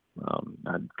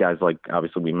 Guys like,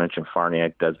 obviously, we mentioned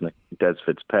Farniak, Des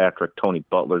Fitzpatrick, Tony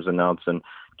Butler's announcing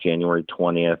January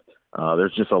 20th.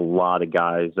 There's just a lot of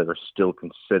guys that are still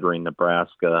considering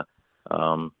Nebraska,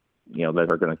 that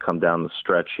are going to come down the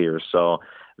stretch here. So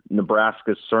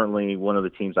Nebraska is certainly one of the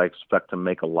teams I expect to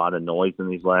make a lot of noise in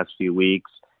these last few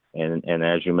weeks. And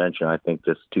as you mentioned, I think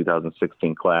this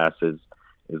 2016 class is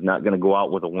not going to go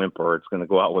out with a whimper. It's going to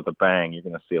go out with a bang. You're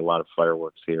going to see a lot of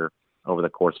fireworks here over the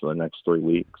course of the next 3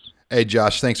 weeks. Hey,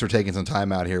 Josh, thanks for taking some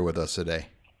time out here with us today.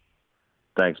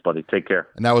 Thanks, buddy. Take care.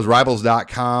 And that was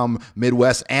Rivals.com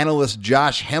Midwest analyst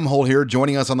Josh Hemholt here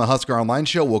joining us on the Husker Online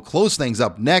Show. We'll close things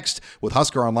up next with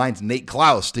Husker Online's Nate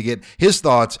Klaus to get his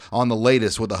thoughts on the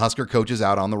latest with the Husker coaches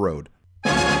out on the road.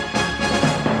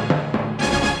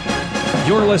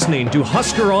 You're listening to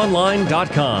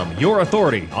HuskerOnline.com, your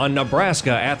authority on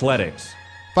Nebraska athletics.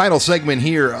 Final segment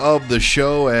here of the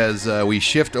show as we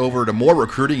shift over to more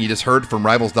recruiting. You just heard from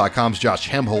Rivals.com's Josh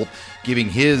Hemholt giving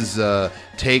his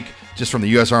take just from the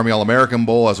U.S. Army All-American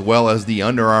Bowl as well as the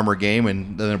Under Armour game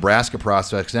and the Nebraska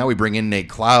prospects. Now we bring in Nate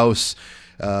Klaus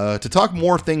to talk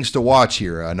more things to watch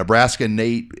here. Nebraska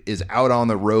Nate is out on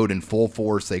the road in full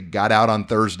force. They got out on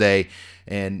Thursday,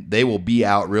 and they will be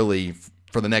out really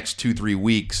for the next 2-3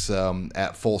 weeks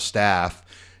at full staff.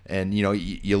 And,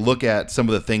 you look at some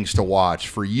of the things to watch.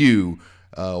 For you,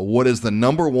 what is the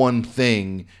number one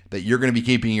thing that you're going to be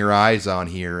keeping your eyes on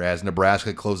here as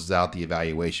Nebraska closes out the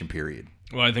evaluation period?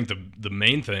 Well, I think the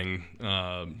main thing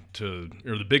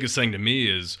the biggest thing to me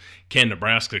is, can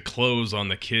Nebraska close on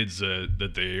the kids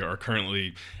that they are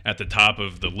currently at the top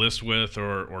of the list with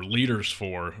or leaders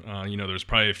for? There's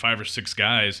probably 5 or 6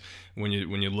 guys when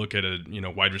you look at a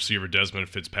wide receiver Desmond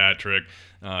Fitzpatrick,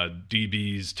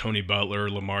 DBs Tony Butler,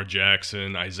 Lamar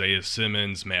Jackson, Isaiah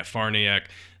Simmons, Matt Farniak.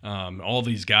 All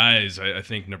these guys, I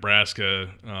think Nebraska,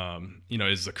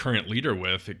 is the current leader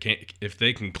with. If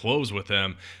they can close with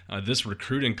them, this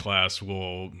recruiting class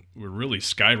will really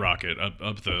skyrocket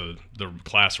up the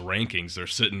class rankings. They're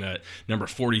sitting at number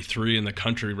 43 in the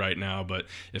country right now, but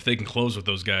if they can close with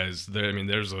those guys,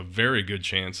 there's a very good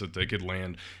chance that they could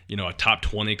land, a top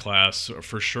 20 class, or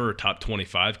for sure top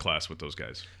 25 class with those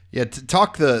guys. Yeah, to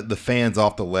talk the fans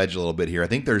off the ledge a little bit here, I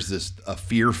think there's a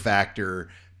fear factor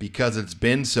because it's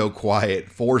been so quiet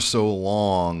for so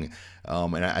long.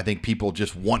 And I think people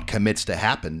just want commits to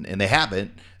happen, and they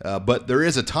haven't. But there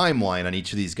is a timeline on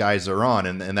each of these guys they're on,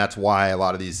 and that's why a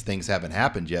lot of these things haven't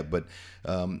happened yet. But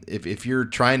if you're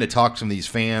trying to talk some of these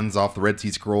fans off the Red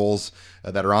Sea Scrolls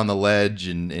that are on the ledge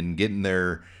and getting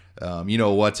their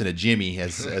what's in a Jimmy,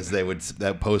 as they would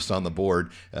that post on the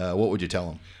board, what would you tell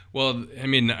them? Well, I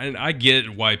mean, I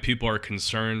get why people are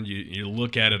concerned. You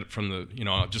look at it from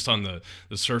the, just on the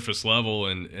surface level,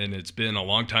 and it's been a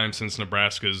long time since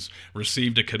Nebraska's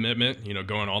received a commitment,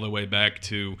 going all the way back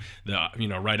to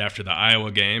right after the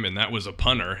Iowa game, and that was a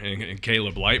punter in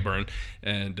Caleb Lightburn.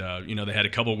 And, they had a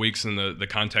couple weeks in the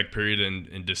contact period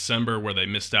in December where they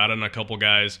missed out on a couple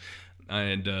guys,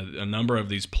 and a number of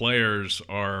these players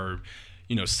are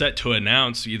set to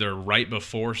announce either right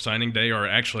before signing day or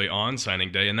actually on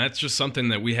signing day. And that's just something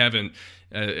that we haven't,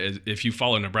 if you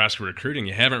follow Nebraska recruiting,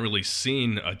 you haven't really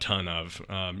seen a ton of.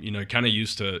 Kind of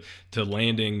used to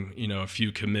landing, a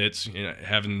few commits,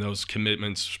 having those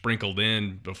commitments sprinkled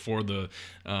in before the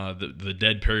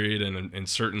dead period and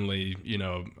certainly,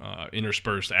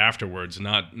 interspersed afterwards,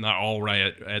 not all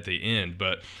right at the end.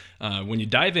 But when you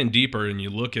dive in deeper and you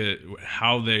look at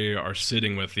how they are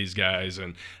sitting with these guys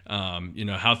and,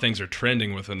 how things are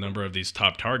trending with a number of these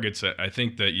top targets, I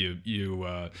think that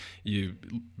you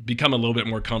become a little bit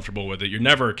more comfortable with it. You're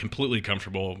never completely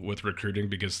comfortable with recruiting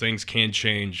because things can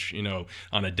change,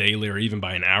 on a daily or even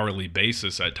by an hourly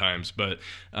basis at times. But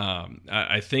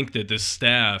I think that this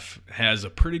staff has a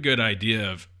pretty good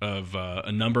idea of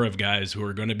a number of guys who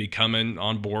are going to be coming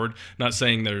on board. Not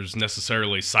saying there's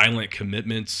necessarily silent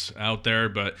commitments out there,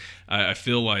 but I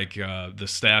feel like the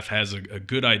staff has a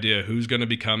good idea who's going to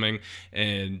be coming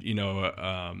and,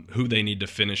 who they need to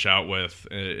finish out with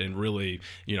and really,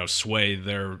 sway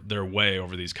their way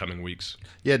over these coming weeks.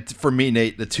 Yeah, for me,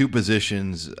 Nate, the two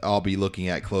positions I'll be looking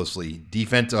at closely.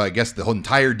 Defense, I guess the whole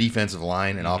entire defensive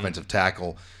line and offensive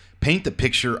tackle. Paint the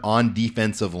picture on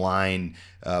defensive line,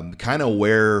 kind of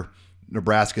where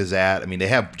Nebraska's at. I mean, they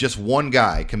have just one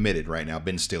guy committed right now,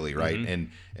 Ben Stilley, right? Mm-hmm.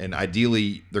 And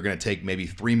ideally, they're going to take maybe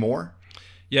 3 more.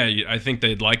 Yeah, I think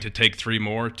they'd like to take two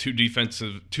more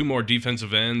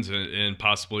defensive ends, and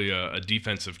possibly a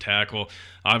defensive tackle.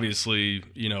 Obviously,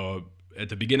 at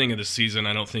the beginning of the season,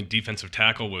 I don't think defensive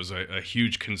tackle was a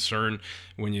huge concern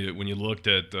when you looked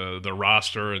at the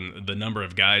roster and the number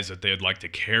of guys that they'd like to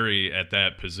carry at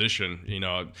that position.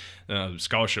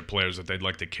 Scholarship players that they'd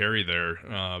like to carry there.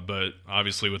 But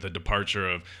obviously, with the departure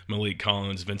of Malik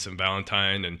Collins, Vincent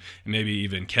Valentine, and maybe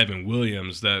even Kevin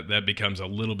Williams, that becomes a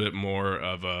little bit more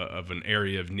of an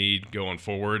area of need going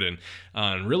forward. And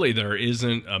really, there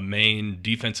isn't a main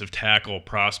defensive tackle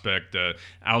prospect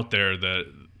out there that,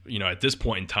 at this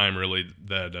point in time, really,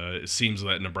 that it seems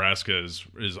that Nebraska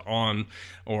is on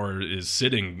or is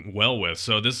sitting well with.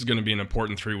 So this is going to be an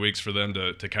important 3 weeks for them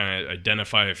to kind of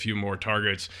identify a few more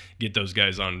targets, get those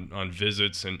guys on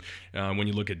visits. And when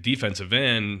you look at defensive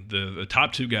end, the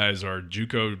top two guys are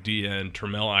JUCO DN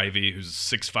Termel Ivey, who's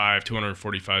 6'5",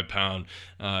 245-pound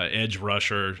edge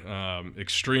rusher,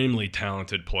 extremely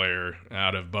talented player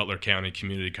out of Butler County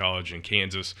Community College in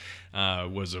Kansas.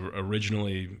 Was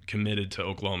originally committed to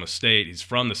Oklahoma State. He's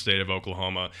from the state of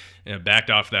Oklahoma, and backed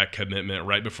off that commitment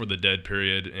right before the dead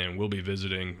period, and will be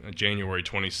visiting January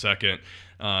 22nd.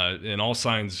 And all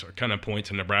signs kind of point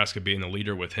to Nebraska being the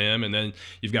leader with him. And then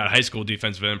you've got high school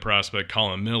defensive end prospect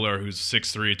Colin Miller, who's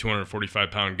 6'3",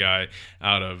 245-pound guy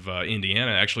out of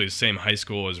Indiana, actually the same high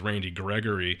school as Randy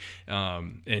Gregory.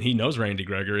 And he knows Randy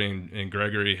Gregory, and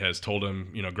Gregory has told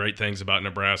him, great things about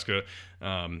Nebraska.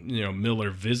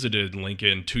 Miller visited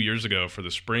Lincoln 2 years ago for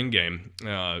the spring game,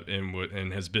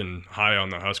 and has been high on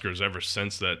the Huskers ever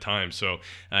since that time. So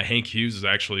Hank Hughes is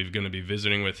actually going to be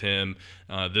visiting with him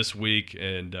this week,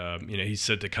 and he's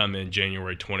set to come in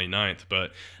January 29th.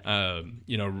 But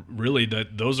really,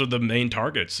 those are the main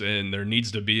targets, and there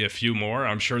needs to be a few more.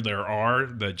 I'm sure there are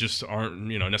that just aren't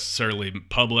necessarily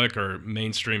public or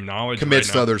mainstream knowledge. Commits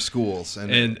right to now. other schools,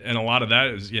 and a lot of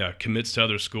that is commits to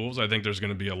other schools. I think there's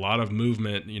going to be a lot of movement,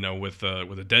 with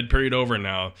a dead period over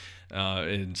now,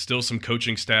 and still some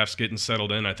coaching staffs getting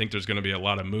settled in. I think there's going to be a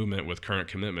lot of movement with current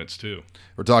commitments too.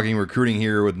 We're talking recruiting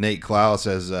here with Nate Klaus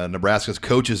as Nebraska's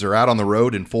coaches are out on the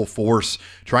road in full force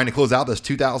trying to close out this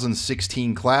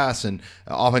 2016 class. And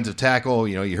offensive tackle,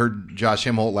 you heard Josh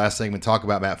Himholt last segment talk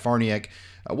about Matt Farniak.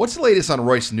 What's the latest on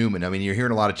Royce Newman? I mean, you're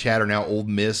hearing a lot of chatter now. Ole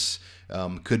Miss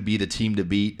could be the team to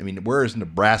beat. I mean, where is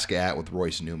Nebraska at with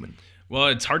Royce Newman? Well,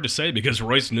 it's hard to say because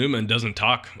Royce Newman doesn't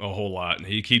talk a whole lot.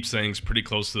 He keeps things pretty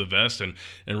close to the vest, and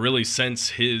really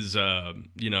since his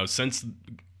since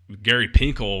Gary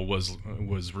Pinkel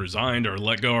was resigned or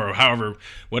let go or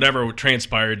whatever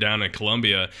transpired down in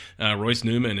Columbia, Royce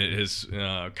Newman has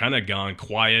kind of gone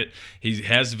quiet. He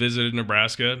has visited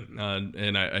Nebraska,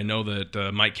 and I know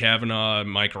that Mike Cavanaugh,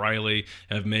 Mike Riley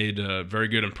have made very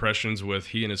good impressions with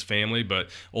he and his family. But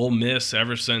Ole Miss,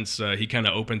 ever since he kind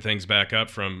of opened things back up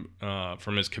from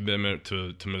his commitment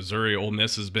to Missouri, Ole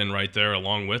Miss has been right there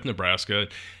along with Nebraska.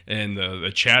 And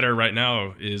the chatter right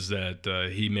now is that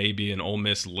he may be an Ole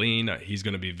Miss lean. He's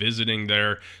going to be visiting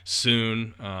there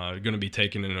soon, going to be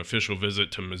taking an official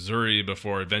visit to Missouri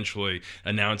before eventually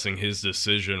announcing his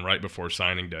decision right before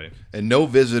signing day. And no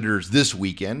visitors this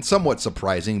weekend, somewhat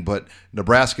surprising, but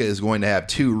Nebraska is going to have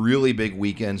two really big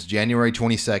weekends, January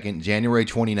 22nd, January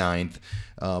 29th.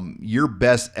 Your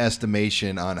best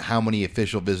estimation on how many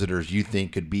official visitors you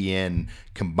think could be in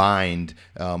combined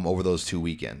over those 2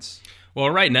 weekends? Well,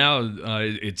 right now,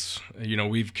 it's,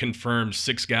 we've confirmed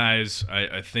 6 guys.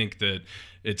 I think that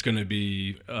it's going to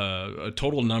be a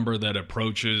total number that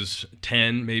approaches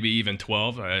 10, maybe even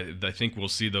 12. I think we'll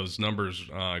see those numbers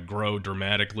grow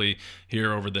dramatically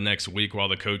here over the next week while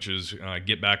the coaches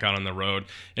get back out on the road.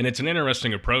 And it's an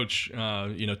interesting approach.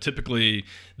 Typically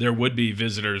there would be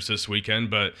visitors this weekend,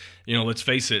 but, let's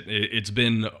face it, it's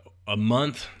been a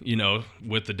month,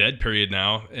 with the dead period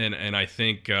now, and I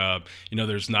think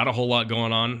there's not a whole lot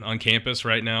going on campus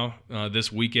right now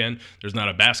this weekend. There's not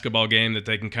a basketball game that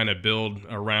they can kind of build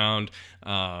around,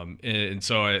 and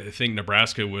so I think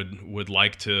Nebraska would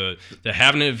like to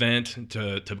have an event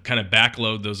to kind of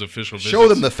backload those official visits. Show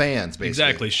them the fans, basically.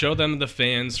 Exactly. Show them the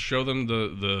fans. Show them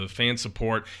the fan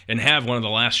support, and have one of the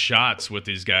last shots with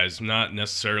these guys. Not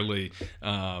necessarily,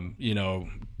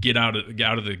 get out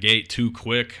of the gate too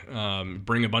quick,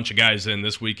 bring a bunch of guys in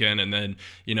this weekend, and then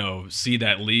see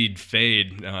that lead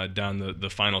fade down the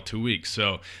final 2 weeks.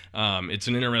 So it's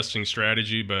an interesting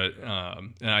strategy, but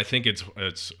and I think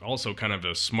it's also kind of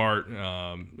a smart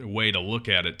way to look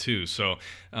at it too. So,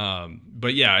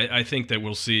 but yeah, I think that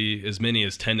we'll see as many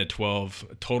as 10 to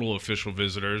 12 total official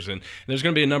visitors, and there's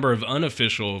going to be a number of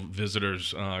unofficial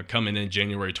visitors coming in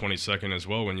January 22nd as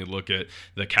well. When you look at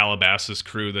the Calabasas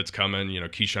crew that's coming,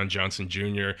 Keyshawn Keyshawn Johnson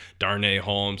Jr., Darnay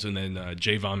Holmes, and then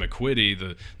Javon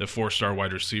McQuitty, the 4-star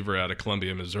wide receiver out of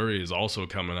Columbia, Missouri, is also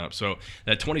coming up. So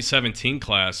that 2017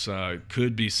 class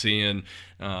could be seeing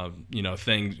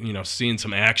seeing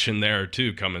some action there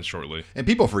too coming shortly. And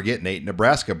people forget, Nate,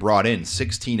 Nebraska brought in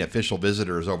 16 official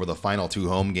visitors over the final 2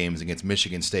 home games against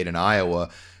Michigan State and Iowa,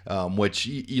 which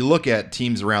you look at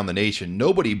teams around the nation,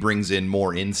 nobody brings in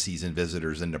more in-season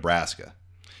visitors than Nebraska.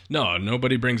 No,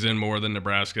 nobody brings in more than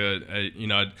Nebraska.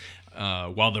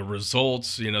 While the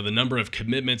results, the number of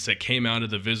commitments that came out of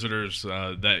the visitors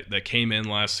that came in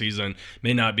last season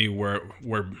may not be where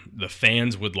the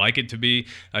fans would like it to be,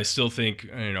 I still think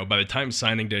by the time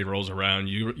signing day rolls around,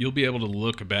 you'll be able to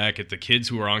look back at the kids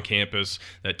who are on campus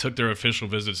that took their official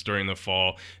visits during the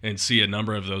fall and see a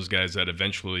number of those guys that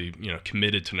eventually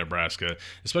committed to Nebraska,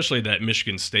 especially that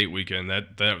Michigan State weekend.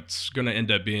 That's going to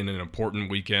end up being an important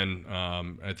weekend,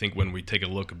 I think, when we take a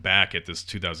look back at this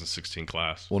 2016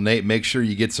 class. Well, Nate, make sure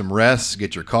you get some rest,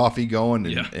 get your coffee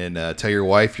going, and tell your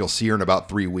wife you'll see her in about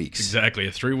 3 weeks. Exactly,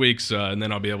 3 weeks, and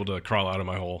then I'll be able to crawl out of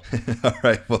my hole. All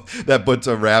right, well, that puts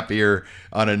a wrap here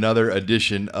on another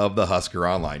edition of the Husker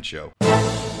Online Show.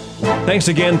 Thanks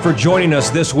again for joining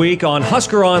us this week on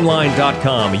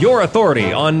HuskerOnline.com, your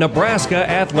authority on Nebraska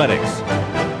athletics.